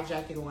with a life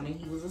jacket on and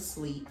he was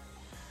asleep.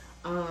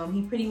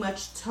 He pretty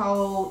much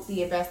told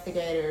the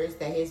investigators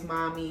that his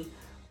mommy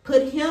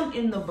put him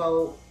in the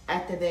boat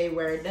after they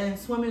were done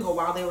swimming or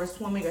while they were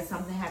swimming or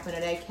something happened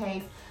in that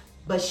case,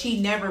 but she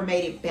never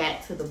made it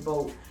back to the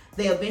boat.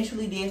 They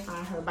eventually did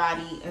find her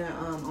body and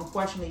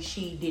unfortunately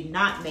she did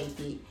not make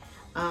it.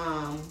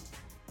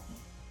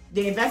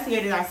 The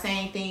investigators are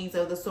saying things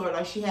of the sort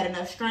like she had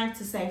enough strength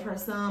to save her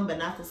son but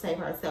not to save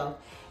herself.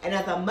 And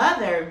as a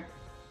mother,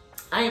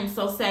 I am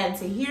so saddened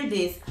to hear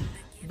this,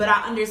 but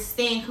I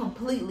understand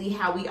completely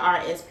how we are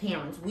as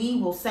parents. We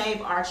will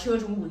save our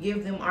children, we will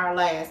give them our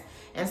last.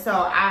 And so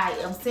I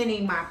am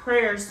sending my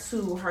prayers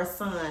to her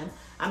son.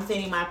 I'm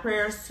sending my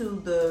prayers to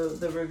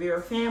the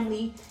Rivera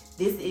family.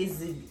 This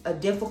is a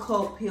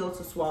difficult pill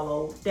to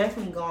swallow.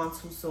 Definitely gone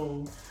too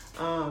soon.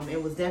 It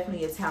was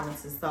definitely a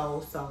talented soul.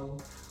 So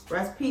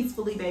rest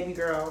peacefully, baby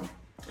girl.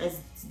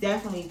 It's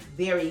definitely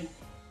very,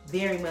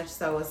 very much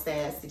so a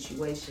sad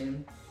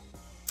situation.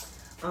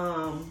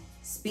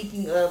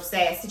 Speaking of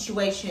sad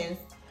situations,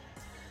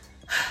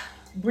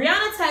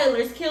 Breonna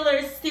Taylor's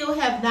killers still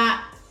have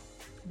not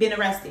been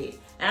arrested.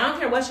 And I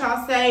don't care what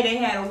y'all say, they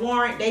had a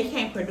warrant. They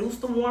can't produce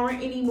the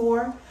warrant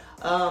anymore.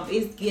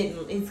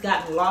 It's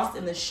gotten lost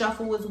in the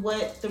shuffle is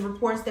what the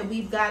reports that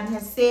we've gotten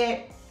has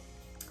said.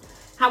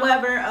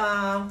 However,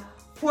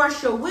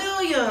 Portia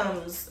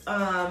Williams,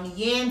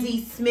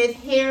 Yandy Smith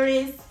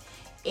Harris,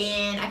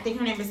 and I think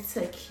her name is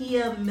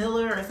Takia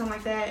Miller or something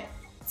like that.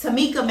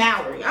 Tamika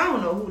Mallory. I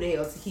don't know who the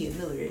hell Takia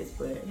Miller is,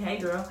 but hey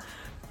girl.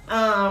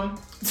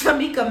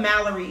 Tamika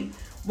Mallory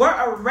were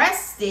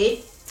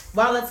arrested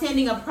while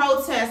attending a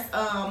protest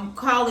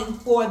calling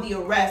for the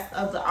arrest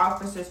of the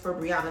officers for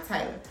Breonna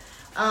Taylor.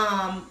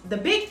 The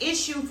big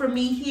issue for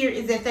me here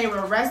is that they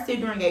were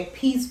arrested during a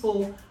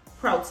peaceful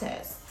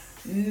protest.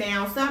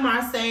 Now, some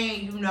are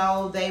saying,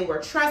 they were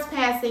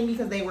trespassing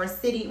because they were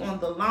sitting on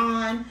the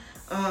lawn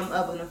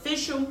of an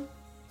official,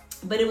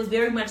 but it was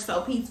very much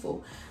so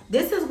peaceful.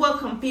 This is what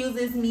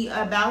confuses me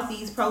about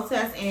these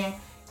protests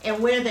and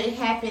where they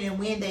happen and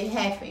when they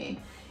happen.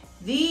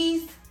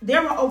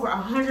 There were over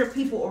 100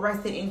 people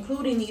arrested,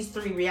 including these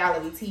 3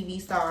 reality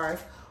TV stars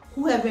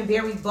who have been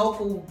very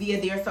vocal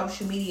via their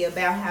social media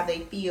about how they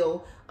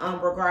feel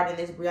regarding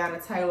this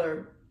Breonna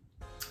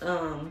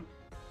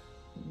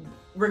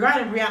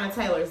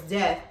Taylor's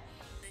death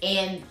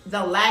and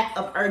the lack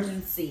of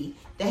urgency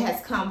that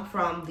has come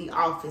from the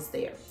office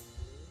there.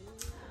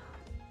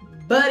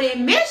 But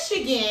in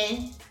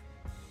Michigan,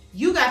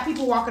 you got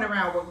people walking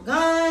around with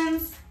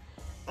guns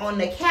on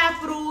the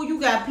Capitol. You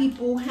got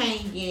people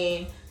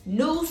hanging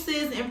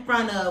nooses in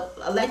front of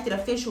elected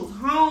officials'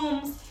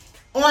 homes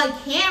on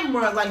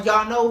camera, like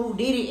y'all know who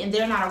did it and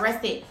they're not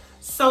arrested.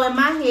 So in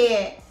my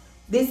head,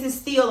 this is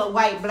still a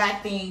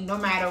white-black thing no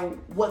matter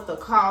what the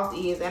cause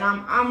is. And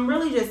I'm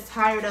really just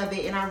tired of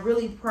it, and I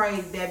really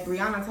pray that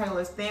Breonna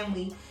Taylor's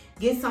family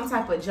gets some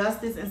type of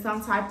justice and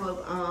some type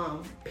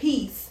of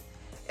peace,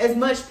 as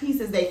much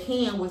peace as they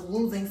can with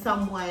losing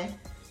someone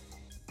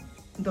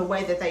the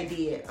way that they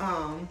did.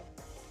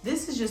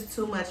 This is just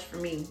too much for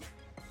me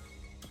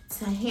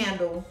to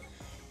handle,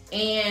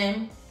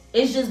 and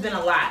it's just been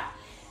a lot.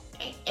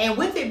 And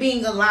with it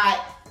being a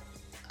lot,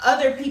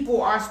 other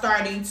people are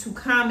starting to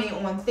comment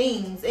on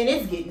things, and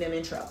it's getting them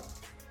in trouble.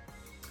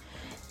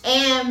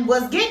 And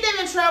what's getting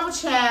them in trouble,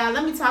 child,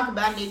 let me talk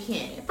about Nick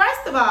Cannon.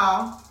 First of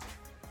all,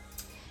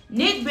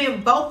 Nick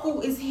been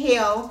vocal as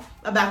hell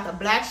about the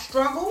black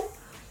struggle,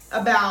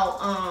 about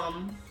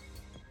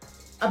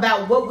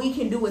what we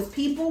can do as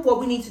people,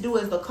 what we need to do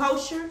as the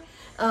culture.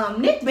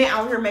 Nick been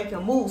out here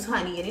making moves,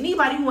 honey, and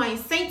anybody who ain't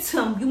seen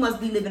him, you must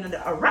be living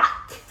under a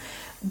rock.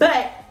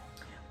 But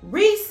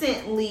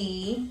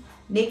recently,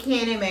 Nick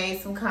Cannon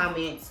made some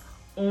comments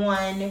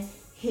on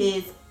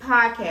his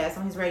podcast,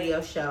 on his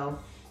radio show.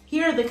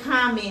 Here are the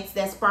comments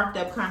that sparked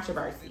up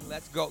controversy.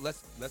 Let's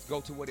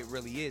go to what it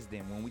really is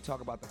then. When we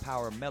talk about the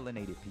power of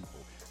melanated people,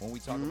 when we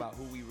talk about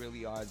who we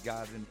really are as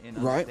guys and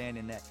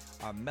understanding that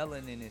our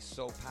melanin is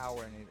so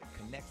powerful and it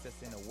connects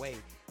us in a way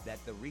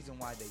that the reason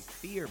why they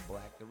fear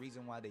black, the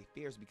reason why they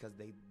fear is because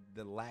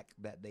the lack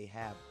that they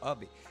have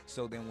of it.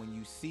 So then when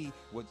you see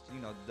what,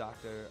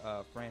 Dr.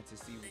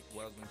 Francis C.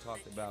 Welsman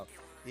talked about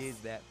is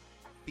that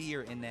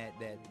fear in that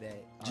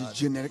just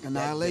genetic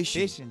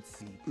annihilation,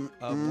 deficiency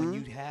of when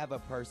you have a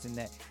person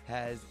that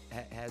has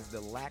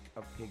the lack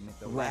of pigment,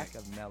 the lack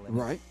of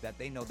melanin, that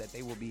they know that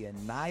they will be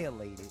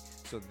annihilated.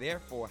 So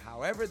therefore,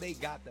 however they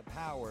got the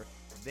power,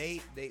 they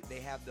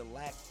have the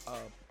lack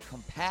of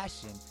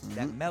compassion.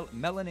 That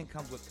melanin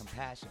comes with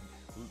compassion.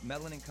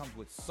 Melanin comes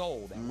with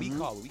soul that we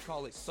call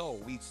it soul.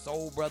 We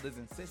soul brothers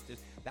and sisters.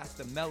 That's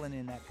the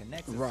melanin that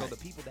connects us. So the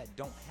people that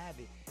don't have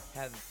it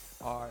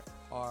are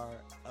a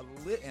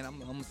little, and I'm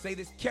gonna say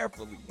this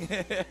carefully,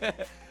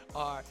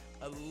 are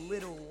a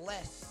little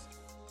less,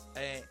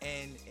 and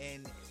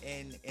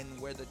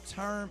where the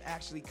term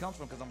actually comes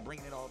from, because I'm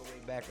bringing it all the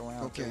way back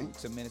around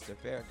to Minister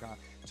Farrakhan,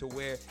 to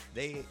where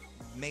they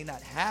may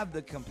not have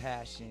the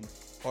compassion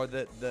or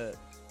the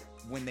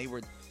when they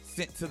were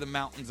sent to the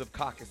mountains of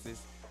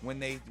Caucasus, when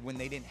they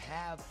didn't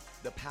have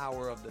the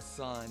power of the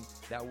sun,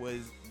 that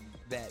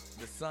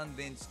the sun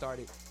then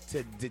started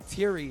to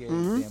deteriorate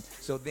them.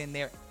 So then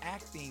they're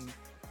acting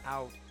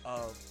out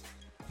of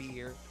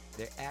fear.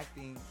 They're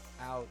acting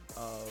out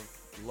of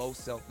low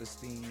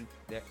self-esteem.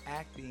 They're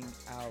acting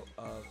out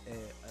of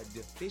a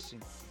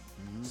deficiency.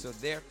 So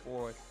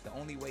therefore, the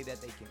only way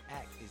that they can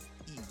act is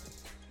evil.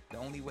 The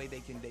only way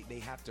they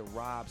have to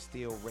rob,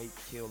 steal, rape,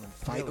 kill, and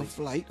fight or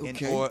flight,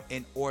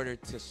 in order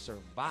to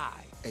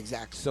survive.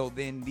 Exactly. So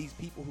then these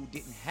people who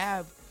didn't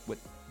have what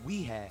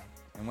we had,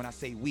 and when I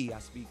say we, I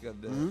speak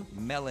of the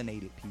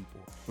melanated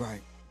people.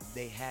 Right.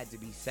 They had to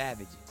be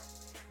savages.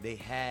 They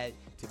had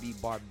to be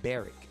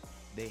barbaric.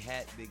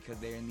 Because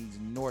they're in these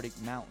Nordic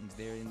mountains.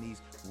 They're in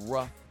these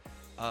rough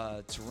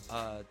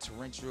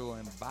torrential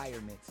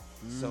environments,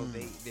 so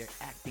they're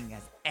acting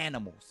as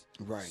animals.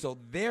 Right. So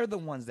they're the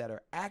ones that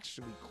are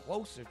actually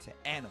closer to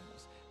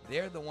animals.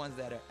 They're the ones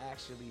that are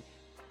actually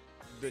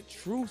the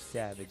true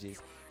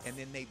savages. And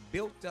then they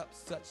built up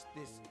such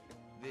this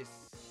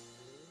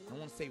I don't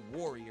want to say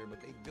warrior,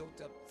 but they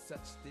built up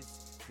such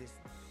this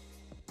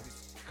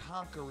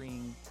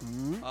conquering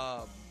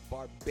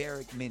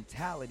barbaric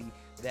mentality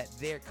that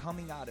they're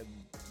coming out of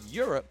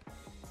Europe.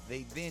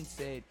 They then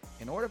said,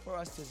 in order for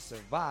us to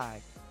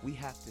survive, we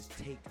have to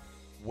take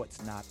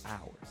what's not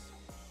ours.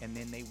 And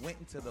then they went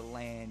into the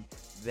land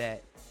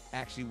that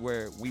actually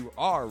where we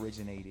are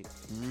originated.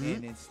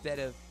 And instead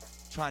of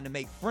trying to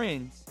make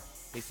friends,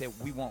 they said,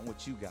 we want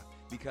what you got.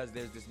 Because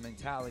there's this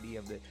mentality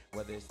of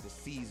whether it's the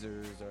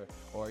Caesars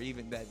or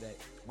even that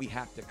we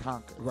have to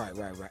conquer. Right.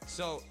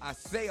 So I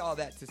say all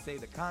that to say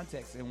the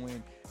context, and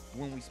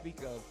when we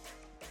speak of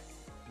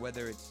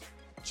whether it's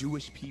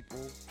Jewish people,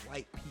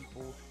 white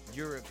people,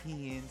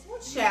 Europeans.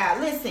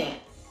 Child, listen,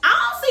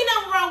 I don't see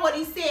nothing wrong with what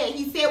he said.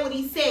 He said what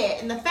he said.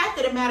 And the fact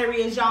of the matter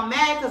is, y'all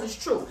mad because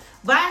it's true.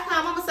 Viacom,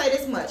 I'm going to say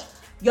this much.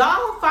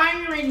 Y'all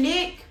firing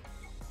Nick,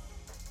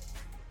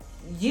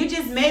 you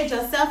just made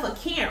yourself a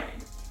Karen.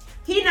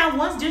 He not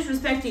once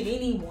disrespected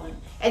anyone.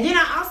 And then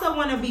I also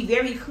want to be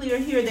very clear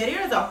here that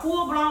there is a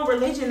full-blown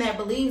religion that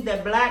believes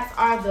that blacks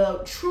are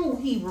the true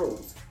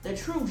Hebrews, the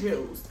true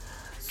Jews.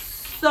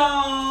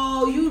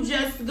 So you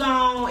just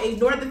gonna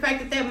ignore the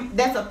fact that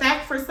that's a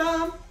fact for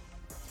some?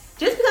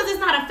 Just because it's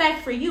not a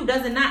fact for you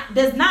does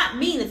not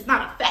mean it's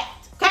not a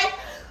fact, okay?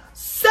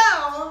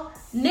 So,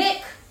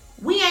 Nick,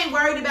 we ain't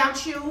worried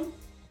about you.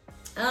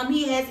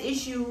 He has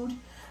issued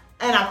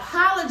an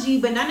apology,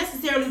 but not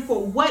necessarily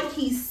for what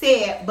he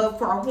said, but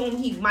for whom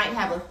he might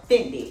have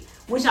offended,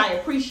 which I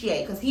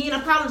appreciate, because he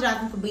ain't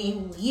apologizing for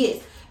being who he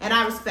is, and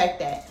I respect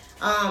that.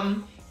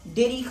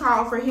 Did he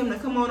call for him to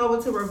come on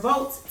over to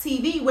Revolt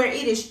TV, where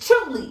it is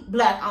truly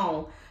black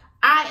owned?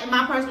 I, in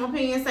my personal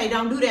opinion, say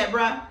don't do that,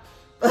 bruh.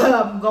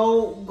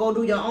 Go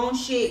do your own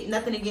shit.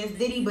 Nothing against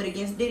Diddy, but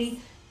against Diddy.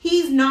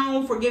 He's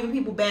known for giving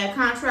people bad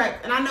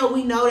contracts, and I know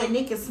we know that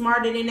Nick is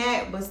smarter than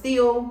that, but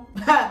still,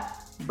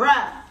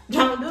 bruh,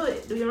 don't do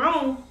it. Do your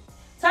own.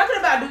 Talking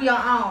about do your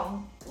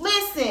own.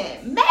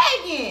 Listen,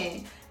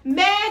 Megan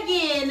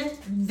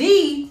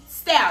the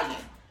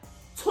Stallion,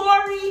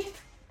 Tory,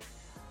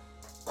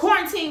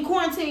 quarantine.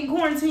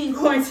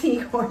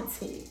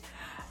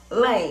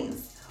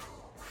 Lanes.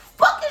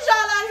 Fuck is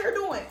y'all out here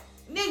doing?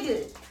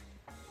 Nigga.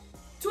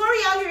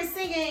 Tory out here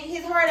singing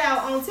his heart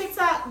out on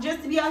TikTok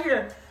just to be out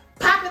here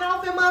popping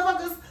off in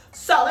motherfuckers.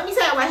 So let me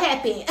tell you what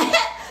happened.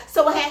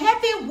 So what had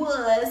happened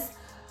was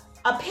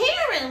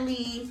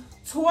apparently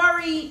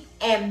Tory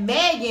and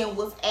Megan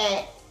was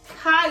at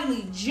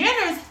Kylie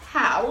Jenner's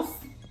house.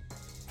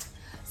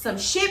 Some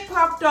shit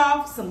popped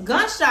off, some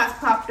gunshots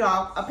popped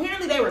off.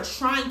 Apparently they were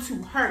trying to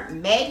hurt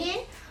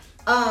Megan.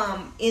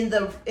 In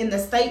the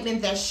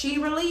statement that she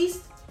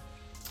released,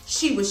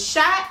 she was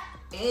shot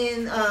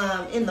in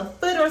the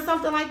foot or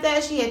something like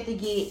that. She had to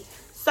get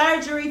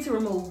surgery to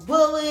remove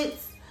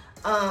bullets.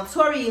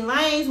 Tory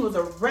Lanez was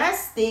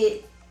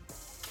arrested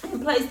and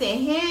placed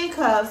in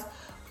handcuffs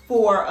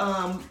for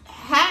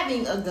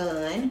having a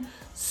gun.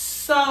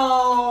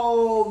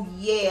 So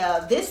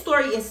yeah, this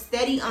story is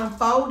steady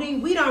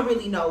unfolding. We don't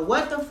really know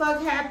what the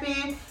fuck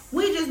happened.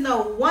 We just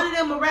know one of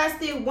them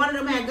arrested, one of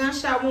them had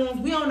gunshot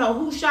wounds. We don't know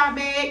who shot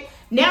Meg.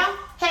 Now,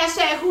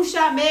 hashtag who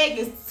shot Meg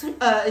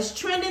is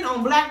trending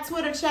on Black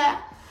Twitter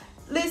chat.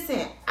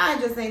 Listen, I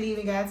just ain't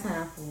even got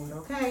time for it,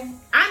 okay?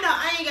 I know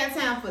I ain't got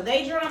time for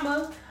they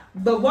drama,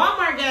 but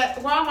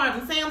Walmart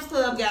and Sam's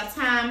Club got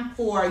time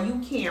for you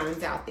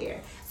Karens out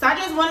there. So I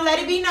just want to let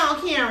it be known,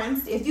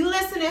 Karens, if you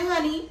listening,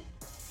 honey,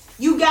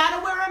 you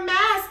gotta wear a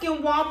mask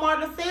in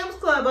Walmart or Sam's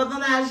Club,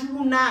 otherwise you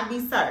will not be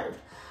served.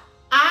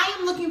 I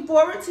am looking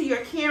forward to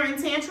your Karen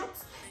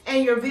tantrums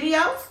and your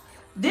videos.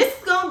 This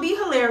is gonna be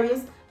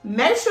hilarious.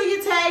 Make sure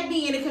you tag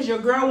me in it because your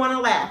girl wanna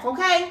laugh,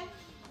 okay?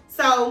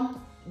 So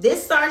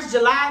this starts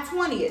July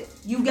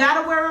 20th. You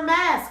gotta wear a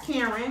mask,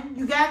 Karen.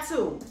 You got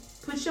to.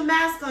 Put your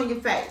mask on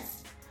your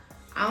face.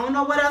 I don't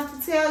know what else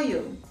to tell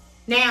you.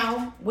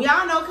 Now, we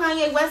all know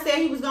Kanye West said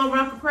he was gonna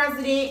run for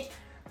president.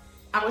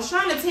 I was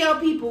trying to tell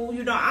people,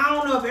 I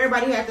don't know if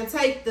everybody had to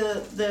take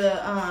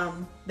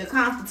the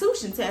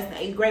Constitution test in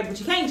 8th grade, but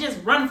you can't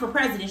just run for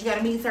president. You got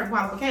to meet certain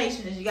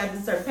qualifications and you got to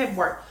do certain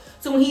paperwork.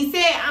 So when he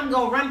said, I'm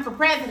going to run for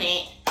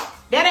president,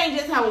 that ain't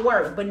just how it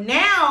works. But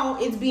now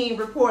it's being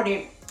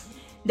reported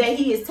that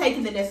he is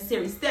taking the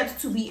necessary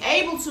steps to be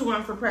able to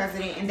run for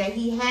president and that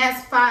he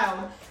has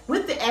filed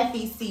with the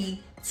FEC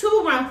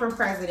to run for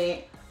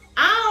president.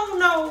 I don't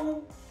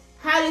know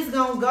how this is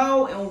going to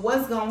go and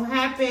what's going to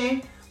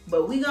happen,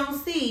 but we gonna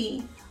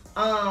see.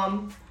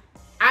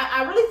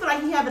 I really feel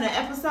like he's having an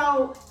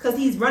episode because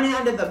he's running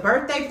under the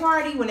birthday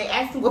party. When they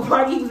asked him what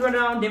party he was running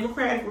on,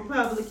 Democratic,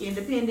 Republican,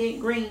 Independent,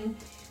 Green,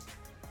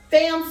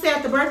 fam said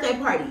at the birthday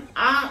party,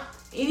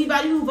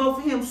 anybody who vote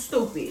for him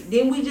stupid.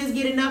 Then we just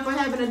get enough of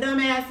having a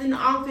dumbass in the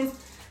office.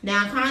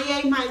 Now,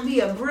 Kanye might be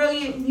a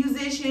brilliant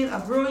musician, a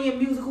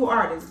brilliant musical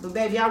artist, but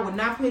baby, I would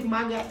not put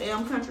my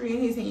goddamn country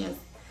in his hands.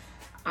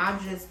 I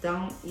just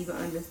don't even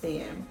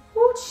understand.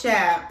 Woo,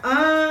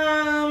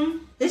 child.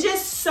 There's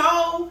just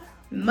so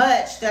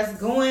much that's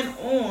going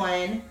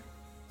on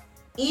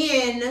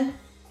in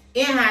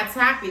Hot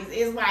Topics.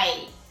 It's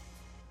like,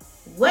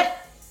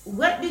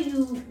 what do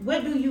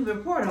you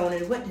report on,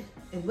 and what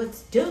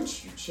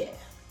don't you, child?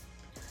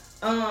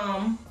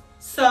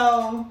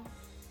 So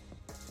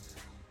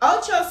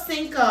Ocho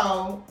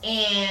Cinco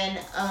and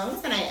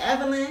what's her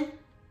name?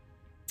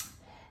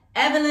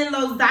 Evelyn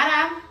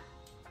Lozada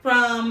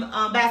from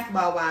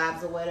Basketball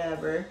Wives or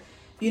whatever.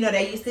 You know,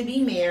 they used to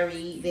be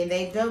married, then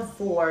they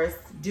divorced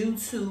due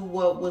to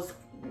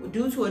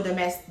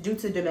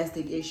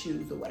domestic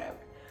issues or whatever.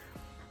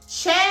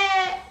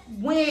 Chad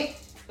went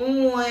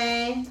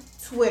on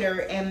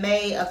Twitter and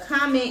made a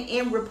comment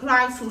in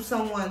reply to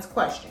someone's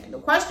question. The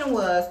question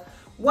was,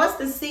 what's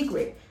the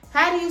secret?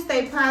 How do you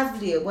stay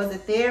positive? Was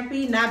it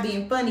therapy, not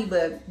being funny,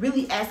 but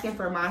really asking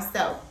for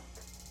myself?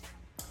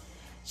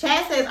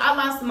 Chad says, I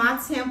lost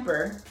my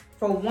temper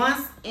for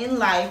once in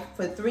life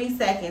for 3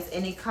 seconds,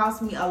 and it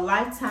cost me a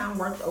lifetime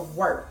worth of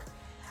work.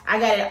 I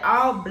got it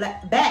all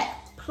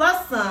back,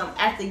 plus some,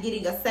 after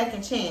getting a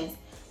second chance,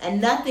 and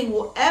nothing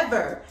will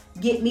ever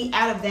get me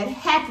out of that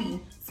happy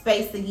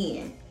space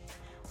again.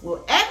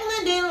 Well,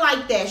 Evelyn didn't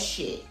like that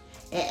shit.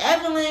 And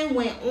Evelyn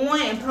went on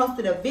and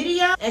posted a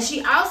video. And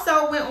she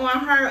also went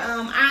on her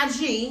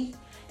IG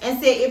and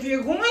said, if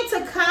you're going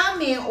to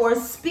comment or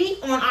speak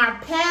on our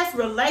past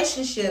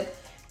relationship,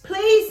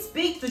 please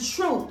speak the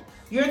truth.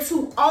 You're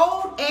too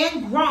old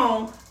and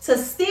grown to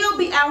still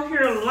be out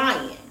here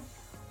lying.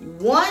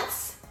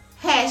 Once,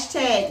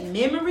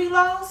 #memory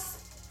loss.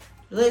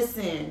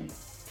 Listen,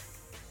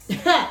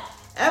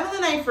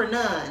 Evelyn ain't for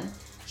none.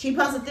 She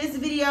posted this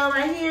video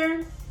right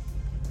here.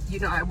 You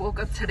know, I woke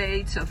up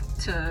today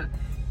to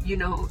you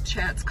know,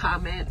 Chad's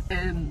comment,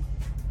 and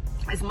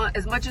as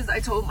much as I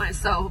told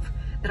myself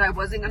that I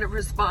wasn't going to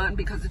respond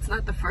because it's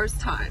not the first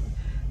time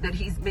that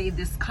he's made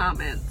this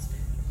comment,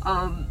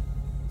 I'm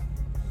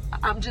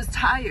just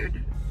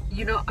tired.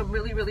 You know, I'm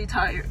really, really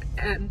tired.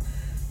 And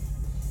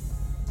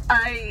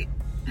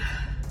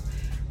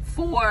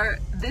for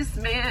this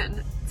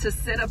man to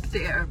sit up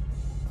there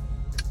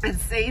and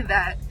say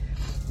that,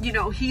 you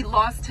know, he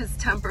lost his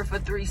temper for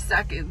 3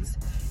 seconds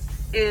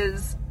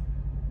is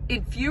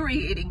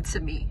infuriating to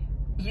me,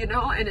 you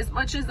know. And as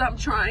much as I'm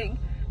trying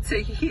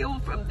to heal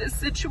from this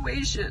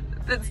situation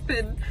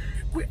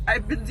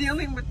I've been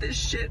dealing with this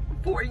shit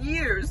for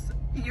years,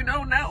 you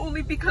know, not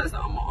only because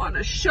I'm on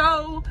a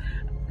show,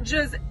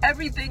 just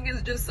everything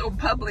is just so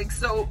public.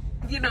 So,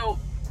 you know,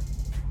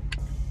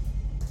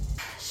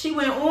 she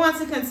went on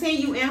to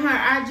continue in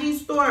her IG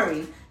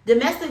story.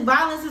 Domestic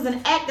violence is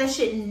an act that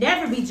should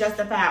never be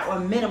justified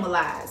or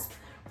minimalized.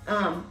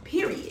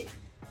 Period.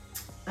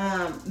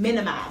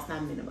 Minimized,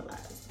 not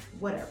minimalized.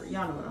 Whatever.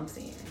 Y'all know what I'm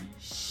saying.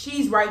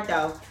 She's right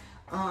though.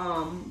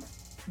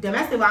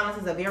 Domestic violence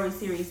is a very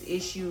serious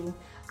issue.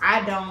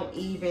 I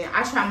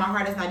try my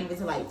hardest not even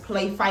to like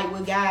play fight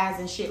with guys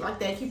and shit like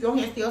that. Keep your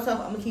hands to yourself.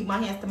 I'm gonna keep my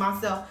hands to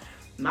myself.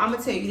 I'm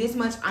gonna tell you this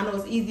much. I know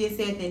it's easier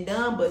said than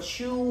done, but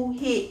you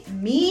hit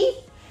me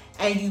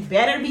and you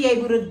better be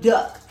able to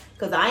duck.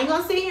 Cause I ain't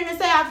gonna sit here and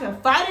say I can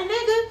fight a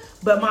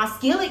nigga, but my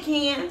skillet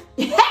can.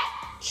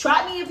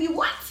 Try me if you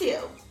want to.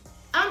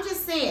 I'm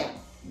just saying,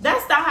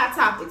 that's the hot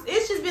topics.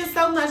 It's just been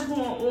so much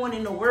going on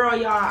in the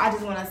world, y'all. I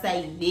just want to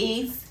say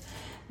this.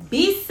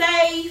 Be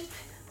safe,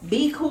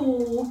 be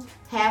cool,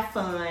 have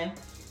fun.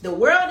 The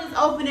world is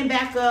opening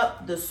back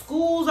up. The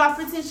schools are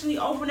potentially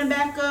opening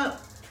back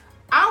up.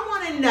 I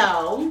want to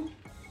know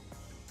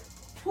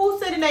who's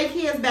sending their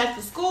kids back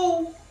to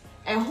school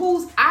and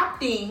who's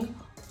opting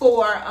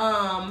for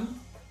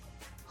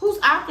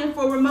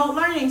remote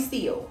learning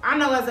still. I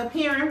know as a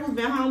parent who's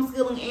been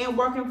homeschooling and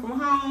working from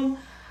home,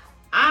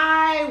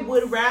 I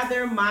would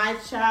rather my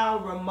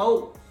child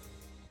remote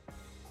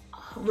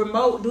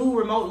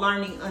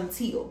learning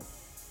until.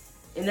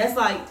 And that's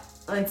like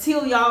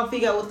until y'all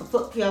figure out what the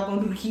fuck y'all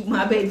gonna do to keep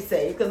my baby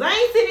safe. Cause I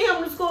ain't sending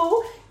him to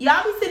school.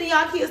 Y'all be sending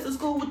y'all kids to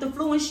school with the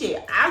flu and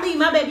shit. I leave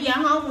my baby at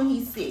home when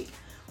he's sick.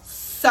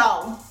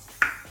 So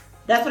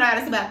that's what I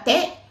gotta say about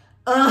that.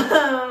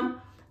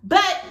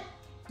 But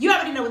you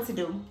already know what to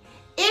do.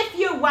 If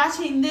you're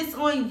watching this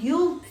on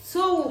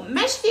YouTube,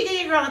 make sure you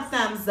give your girl a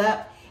thumbs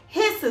up,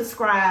 hit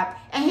subscribe,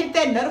 and hit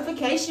that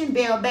notification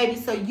bell, baby,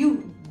 so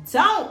you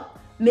don't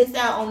miss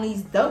out on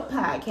these dope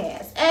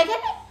podcasts. Okay?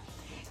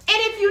 And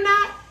if you're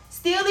not,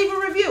 still leave a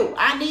review.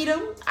 I need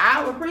them.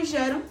 I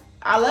appreciate them.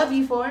 I love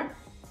you for it.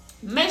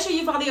 Make sure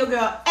you follow your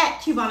girl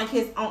at Cubana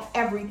Kiss on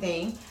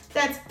everything.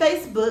 That's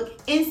Facebook,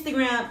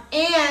 Instagram,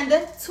 and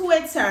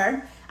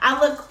Twitter.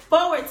 I look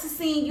forward to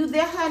seeing you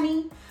there,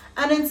 honey.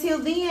 And until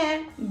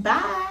then,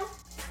 bye.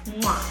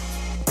 Mwah.